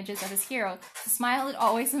wall-to-wall with images of his hero. The smile had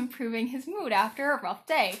always improving his mood after a rough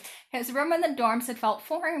day. His room in the dorms had felt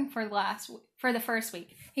foreign for the first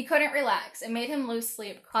week. He couldn't relax. It made him lose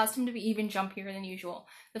sleep, caused him to be even jumpier than usual.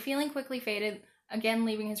 The feeling quickly faded, again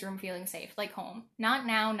leaving his room feeling safe, like home. Not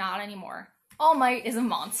now, not anymore. All Might is a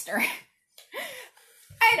monster.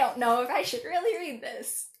 I don't know if I should really read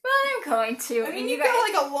this, but I'm going to. I mean, you've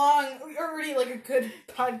got like a long, already like a good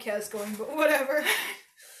podcast going, but whatever.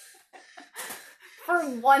 For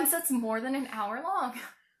once, it's more than an hour long.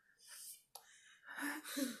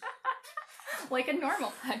 Like a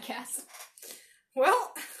normal podcast.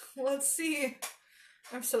 Well, let's see.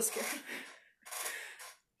 I'm so scared.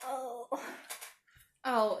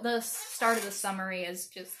 Oh, the start of the summary is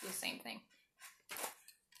just the same thing.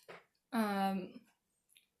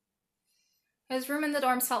 His room in the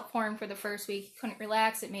dorms felt foreign for the first week. He couldn't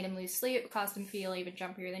relax. It made him lose sleep. It caused him to feel even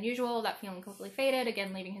jumpier than usual. That feeling quickly faded,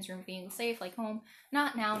 again leaving his room feeling safe, like home.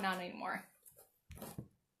 Not now, not anymore.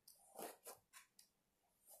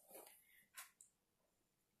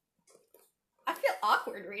 I feel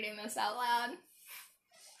awkward reading this out loud.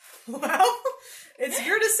 Well, it's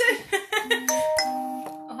your decision.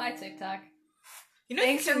 Oh, hi, TikTok. You know,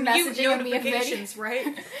 Thanks you for can mute messaging me a notifications,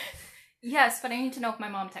 right? Yes, but I need to know if my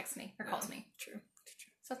mom texts me or calls me. True.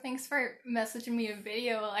 So thanks for messaging me a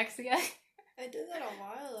video, Alexia. I did that a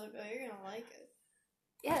while ago. You're gonna like it.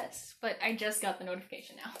 Yes, but I just got the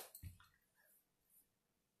notification now.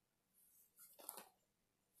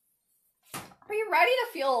 Are you ready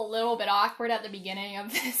to feel a little bit awkward at the beginning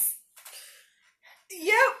of this?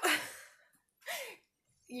 Yep.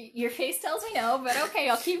 Your face tells me no, but okay,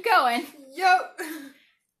 I'll keep going. Yep.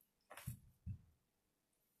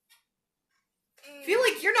 Feel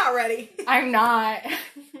like you're not ready. I'm not. Do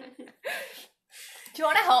you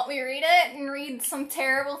want to help me read it and read some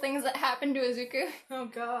terrible things that happened to Izuku? Oh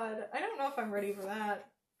god. I don't know if I'm ready for that.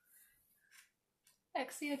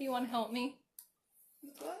 Exia, do you want to help me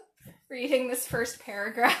What? reading this first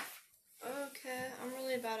paragraph? Okay, I'm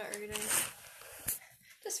really bad at reading.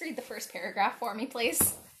 Just read the first paragraph for me,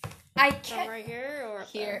 please. I From can't. right here or up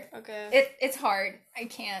Here. there? Okay. It's hard. I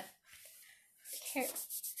can't. Here,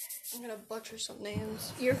 I'm gonna butcher some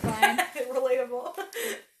names. you're fine. Relatable.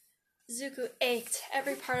 Zuko ached.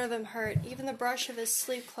 Every part of him hurt. Even the brush of his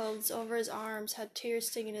sleep clothes over his arms had tears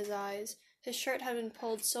stinging his eyes. His shirt had been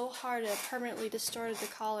pulled so hard it permanently distorted the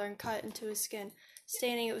collar and cut into his skin,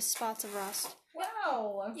 staining it with spots of rust.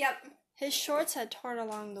 Wow. Yep. His shorts had torn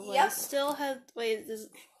along the way. Yep. Still had... Wait, this...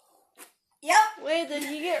 Yep. Wait, did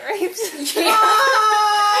he get raped? Okay. Yeah.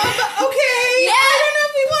 I don't know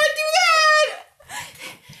if we want to do that.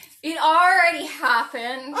 It already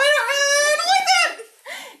happened. I don't like that.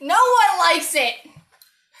 No one likes it.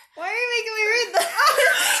 Why are you making me read that?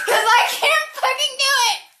 Because I can't fucking do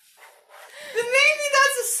it. Then maybe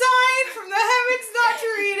that's a sign from the heavens not to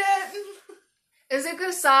read it.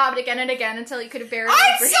 Izuku sobbed again and again until he could barely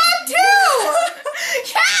I breathe. sobbed too.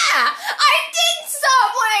 Yeah! I did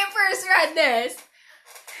sob when I first read this. Good.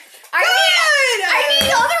 I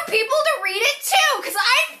need other people to read it too, because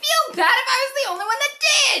I'd feel bad if I was the only one that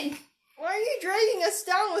did. Why are you dragging us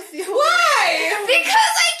down with you? Why? Because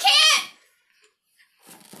I can't.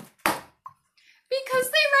 Because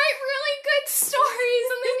they write really good stories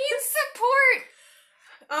and they need support.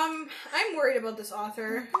 I'm worried about this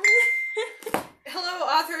author. Hello,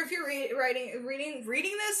 author. If you're reading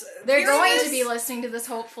this, They're hearing going this, to be listening to this,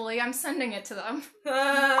 hopefully. I'm sending it to them.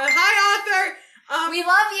 Hi, author. We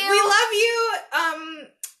love you. We love you.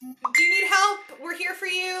 Do you need help? We're here for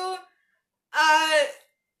you.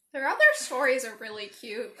 Their other stories are really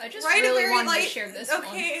cute. I just Write a really very wanted light. to share this one.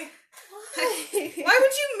 Okay. Why would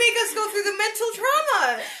you make us go through the mental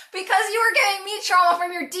trauma? Because you were getting me trauma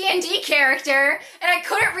from your D&D character, and I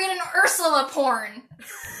couldn't read an Ursula porn.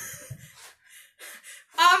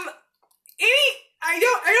 I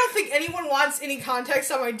don't think anyone wants any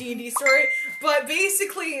context on my D&D story, but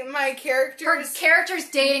basically my Her character's character's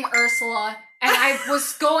dating Ursula, and I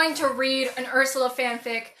was going to read an Ursula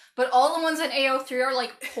fanfic, but all the ones in AO3 are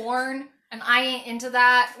like porn, and I ain't into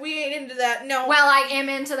that. we ain't into that. No. Well, I am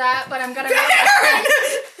into that, but I'm gonna read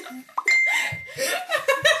it.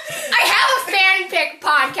 I have a fanfic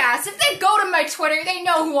podcast. If they go to my Twitter, they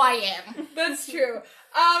know who I am. That's true.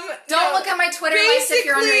 Don't look at my Twitter unless if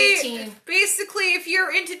you're under 18. Basically, if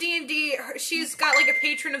you're into D&D, she's got like a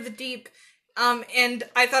patron of the deep. And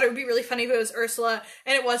I thought it would be really funny if it was Ursula,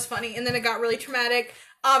 and it was funny, and then it got really traumatic.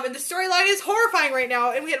 And the storyline is horrifying right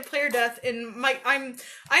now, and we had a player death, and I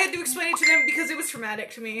had to explain it to them because it was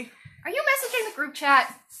traumatic to me. Are you messaging the group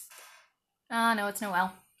chat? Oh, no, it's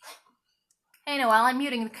Noelle. Hey, Noelle, I'm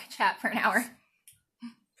muting the chat for an hour.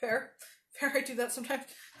 Fair, I do that sometimes.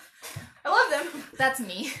 I love them. That's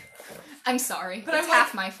me. I'm sorry, But it's I'm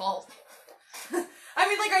half my fault. I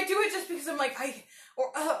mean, like, I do it just because I'm like, like,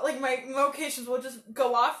 my notifications will just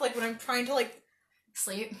go off, like, when I'm trying to, like,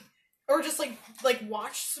 Sleep. or just, like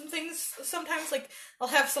watch some things sometimes. Like, I'll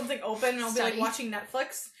have something open and I'll be, Study. like, watching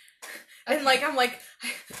Netflix. Okay. And, like, I'm like,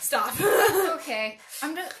 stop. Okay,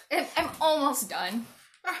 I'm almost done.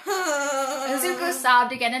 Izuku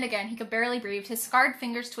sobbed again and again. He could barely breathe. His scarred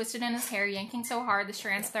fingers twisted in his hair, yanking so hard the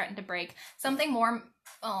strands threatened to break. Something warm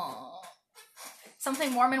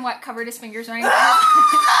and wet covered his fingers running down.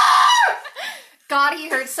 God, he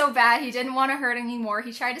hurt so bad. He didn't want to hurt anymore.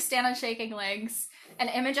 He tried to stand on shaking legs. An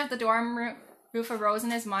image of the dorm roof arose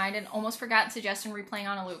in his mind, and almost forgotten suggestion replaying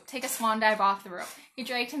on a loop. Take a swan dive off the roof. He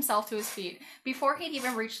dragged himself to his feet. Before he'd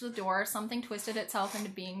even reached the door, something twisted itself into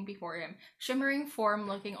being before him. Shimmering form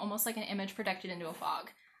looking almost like an image projected into a fog.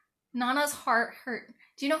 Nana's heart hurt.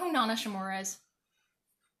 Do you know who Nana Shimura is?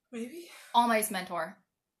 Maybe? All Might's mentor.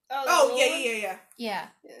 Oh, yeah. Yeah.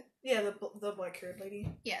 Yeah, the black-haired lady.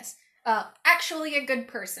 Yes. Actually a good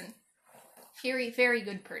person. Very, very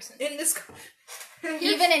good person. In this...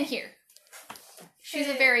 Even in here. She's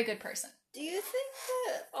a very good person. Do you think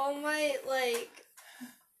that All Might, like...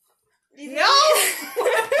 No! Whatever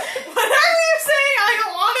you're saying, I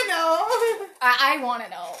don't want to know. I want to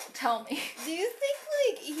know. Tell me. Do you think,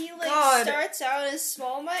 like, he, like, God. starts out as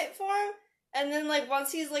Small Might form, and then, like,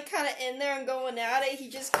 once he's, like, kind of in there and going at it, he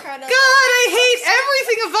just kind of... God, I hate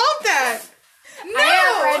everything about that. No! I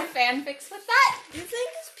have read fanfics with that. Do you think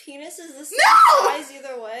his penis is the same No! size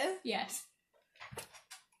either way? Yes.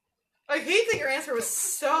 I hate that your answer was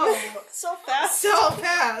so So fast.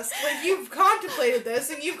 fast. Like, you've contemplated this,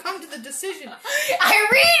 and you've come to the decision. I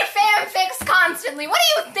read fanfics constantly. What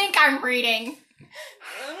do you think I'm reading?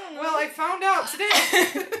 I don't know. Well, I found out today.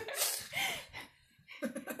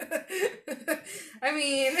 I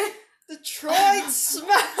mean... The Troid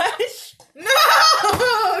Smash! No! God,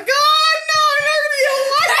 no! I'm never gonna be able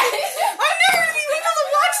to watch this! I'm never gonna be able to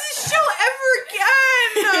watch this show ever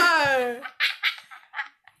again!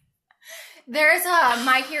 There's a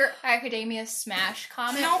My Hero Academia Smash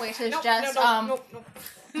comic, which is just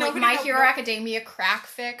like My Hero Academia crack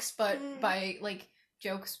fix, but by like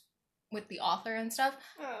jokes with the author and stuff.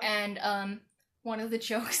 Oh. And one of the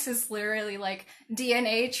jokes is literally like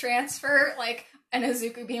DNA transfer, like, and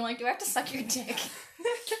Izuku being like, "Do I have to suck your dick?"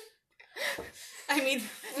 I mean,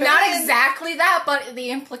 Not exactly that, but the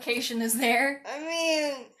implication is there. I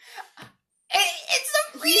mean, It's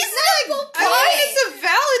a reasonable point. it's a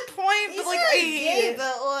valid point, he's but like, not I gay, hate it.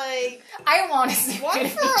 but like, I want to see one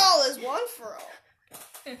for all is one for all.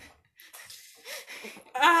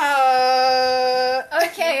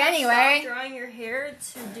 Okay, anyway. Stop drying your hair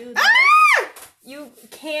to do this. Ah! You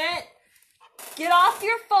can't get off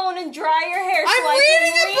your phone and dry your hair so I'm I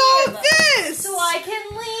reading can about leave. this! So I can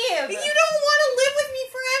leave. You don't want to live with me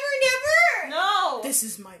forever and ever! No. This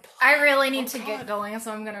is my plan. I really need to get going,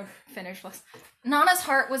 so I'm gonna finish this. Nana's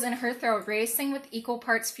heart was in her throat, racing with equal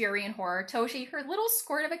parts fury and horror. Toshi, her little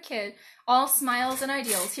squirt of a kid, all smiles and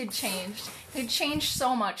ideals. He'd changed. He'd changed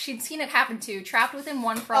so much. She'd seen it happen too, trapped within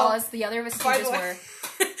one for all as the other vestiges were.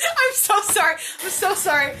 I'm so sorry. I'm so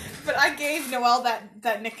sorry. But I gave Noelle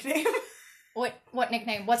that nickname. What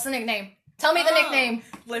nickname? What's the nickname? Tell me the nickname.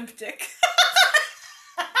 Limp Dick.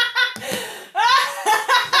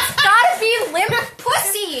 Gotta be Limp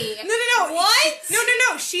Pussy! No. What?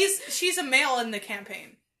 No. She's a male in the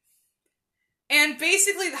campaign. And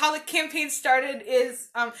basically how the campaign started is,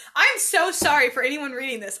 I'm so sorry for anyone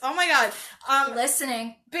reading this. Oh my god.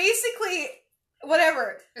 Listening. Basically,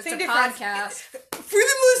 whatever. It's Same a difference. podcast. For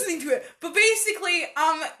them listening to it. But basically,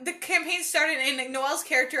 the campaign started and Noelle's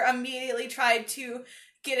character immediately tried to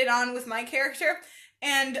get it on with my character.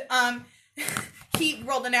 And, he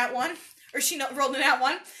rolled an at one. Or she rolled an at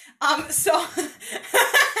one. So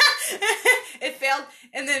it failed.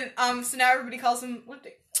 And then, so now everybody calls him Limp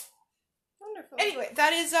Dick. Wonderful. Anyway,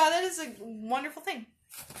 that is a wonderful thing.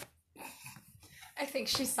 I think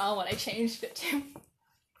she saw what I changed it to.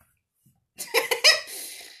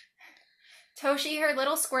 Toshi, her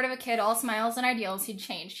little squirt of a kid, all smiles and ideals, he'd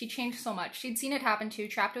changed. She'd changed so much. She'd seen it happen too,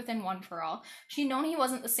 trapped within one for all. She'd known he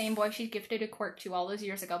wasn't the same boy she'd gifted a quirk to all those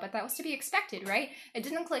years ago, but that was to be expected, right? It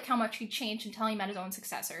didn't click how much he'd changed until he met his own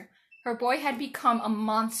successor. Her boy had become a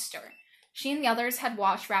monster. She and the others had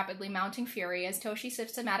watched rapidly mounting fury as Toshi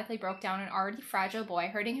systematically broke down an already fragile boy,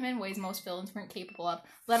 hurting him in ways most villains weren't capable of,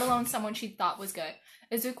 let alone someone she'd thought was good.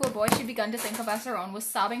 Izuku, a boy she'd begun to think of as her own, was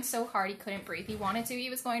sobbing so hard he couldn't breathe. He wanted to, he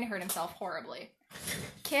was going to hurt himself horribly.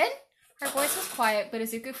 Kid? Her voice was quiet, but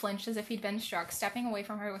Izuku flinched as if he'd been struck, stepping away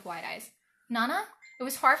from her with wide eyes. Nana? It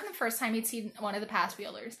was far from the first time he'd seen one of the past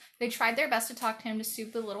wielders. They tried their best to talk to him to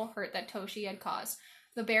soothe the little hurt that Toshi had caused.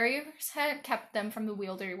 The barriers had kept them from the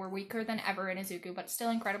wielder were weaker than ever in Izuku, but still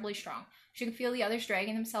incredibly strong. She could feel the others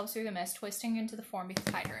dragging themselves through the mist, twisting into the form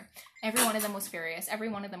beside her. Every one of them was furious. Every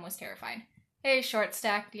one of them was terrified. Hey, short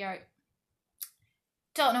stack,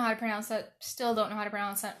 don't know how to pronounce that. Still don't know how to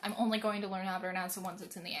pronounce that. I'm only going to learn how to pronounce it once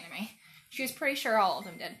it's in the anime. She was pretty sure all of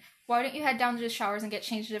them did. Why don't you head down to the showers and get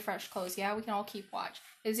changed into fresh clothes? Yeah, we can all keep watch.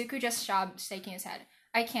 Izuku just sobbed, shaking his head.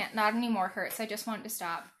 I can't. Not anymore, hurts. I just want to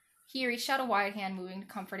stop. He reached out a wide hand, moving to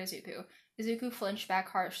comfort Izuku. Izuku flinched back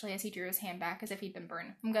harshly as he drew his hand back as if he'd been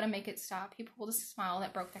burned. I'm gonna make it stop. He pulled a smile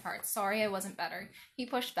that broke their hearts. Sorry I wasn't better. He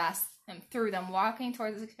pushed past them, through them, walking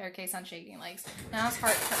towards the staircase on shaking legs. Nana's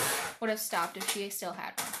heart would have stopped if she still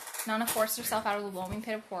had one. Nana forced herself out of the looming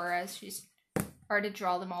pit of horror as she started to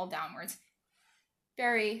draw them all downwards.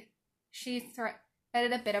 She threaded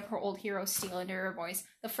a bit of her old hero's steel into her voice.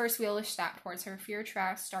 The first wheeler snapped towards her, fear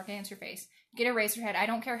tracks dark against her face. Get Eraserhead, I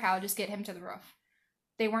don't care how, just get him to the roof.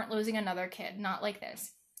 They weren't losing another kid, not like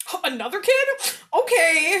this. Another kid?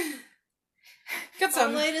 Okay. Got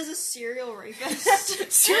some. Sunlight is a serial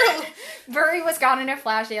rapist. Serial. Buri was gone in a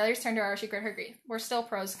flash, the others turned to her, she grit her grief. We're still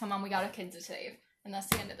pros, come on, we got a kid to save. And that's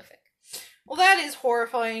the end of the fic. Well, that is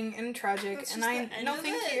horrifying and tragic, That's and just I the end no of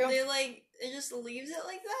thank it. you. It just leaves it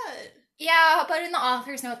like that. Yeah, but in the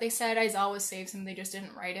author's note they said Aizawa saves him, they just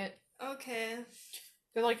didn't write it. Okay.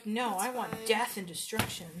 They're like, no, That's I want fine. death and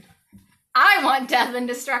destruction. I want death and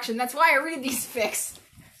destruction, that's why I read these fics.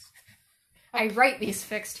 I write these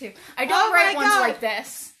fics too. I don't Oh my write ones God. like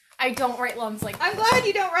this. I don't write ones like I'm glad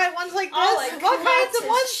you don't write ones like this. Oh, like what kinds of Colossus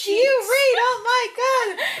ones do you read? Oh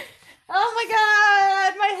my god! Oh my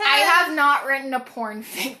god! My head. I have not written a porn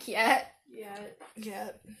fic yet.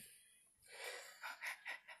 Yet.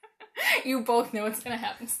 You both know it's gonna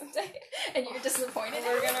happen someday, and you're disappointed.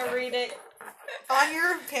 We're gonna read it. On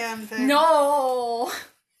your fanfic. No!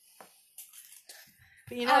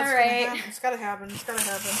 But you know All it's right. gonna happen. It's gotta happen. It's gotta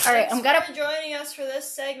happen. Alright, I'm Thanks gonna... for joining us for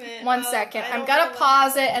this segment. One of second. I I'm Don't gonna Know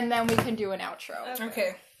pause What- it, and then we can do an outro.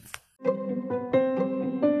 Okay.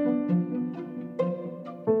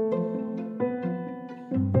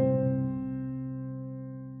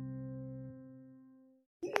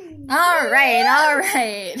 All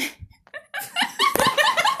right.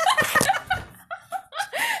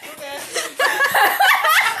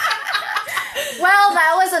 Well,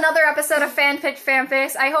 that was another episode of Fanfic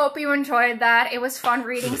Fanfics. I hope you enjoyed that. It was fun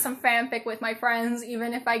reading some fanfic with my friends,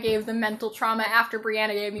 even if I gave them mental trauma after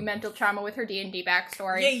Brianna gave me mental trauma with her D&D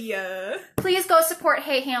backstory. Yeah. Please go support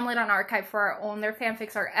Hey Hamlet on Archive for our own. Their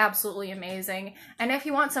fanfics are absolutely amazing. And if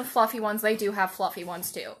you want some fluffy ones, they do have fluffy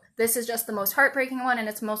ones too. This is just the most heartbreaking one, and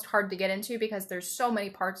it's most hard to get into because there's so many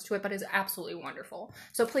parts to it, but it's absolutely wonderful.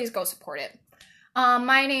 So please go support it.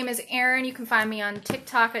 My name is Erin. You can find me on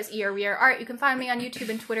TikTok as ERWeAreArt. You can find me on YouTube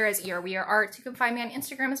and Twitter as ERWeAreArt. You can find me on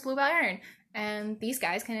Instagram as Bluebell Erin. And these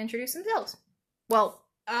guys can introduce themselves. Well,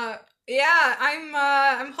 yeah,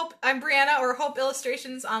 I'm Brianna, or Hope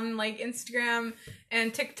Illustrations on like Instagram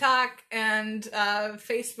and TikTok and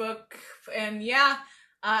Facebook, and yeah,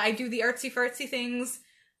 I do the artsy fartsy things.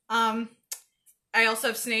 I also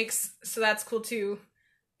have snakes, so that's cool too.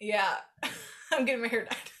 Yeah, I'm getting my hair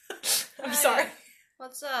dyed. I'm sorry.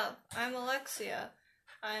 What's up? I'm Alexia.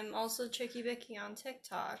 I'm also Chicky Bicky on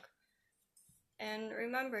TikTok. And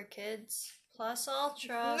remember, kids, plus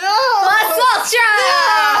ultra. No! Plus Ultra!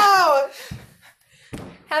 No!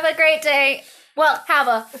 Have a great day. Well, have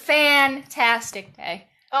a fantastic day.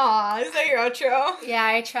 Aw, is that your outro? Yeah,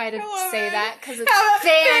 I try to I love say it. that because it's Have a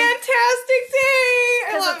fantastic day! I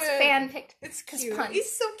because love it's it. fan-picked. It's 'cause cute. puns.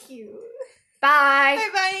 He's so cute. Bye.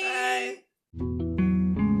 Bye-bye. Bye.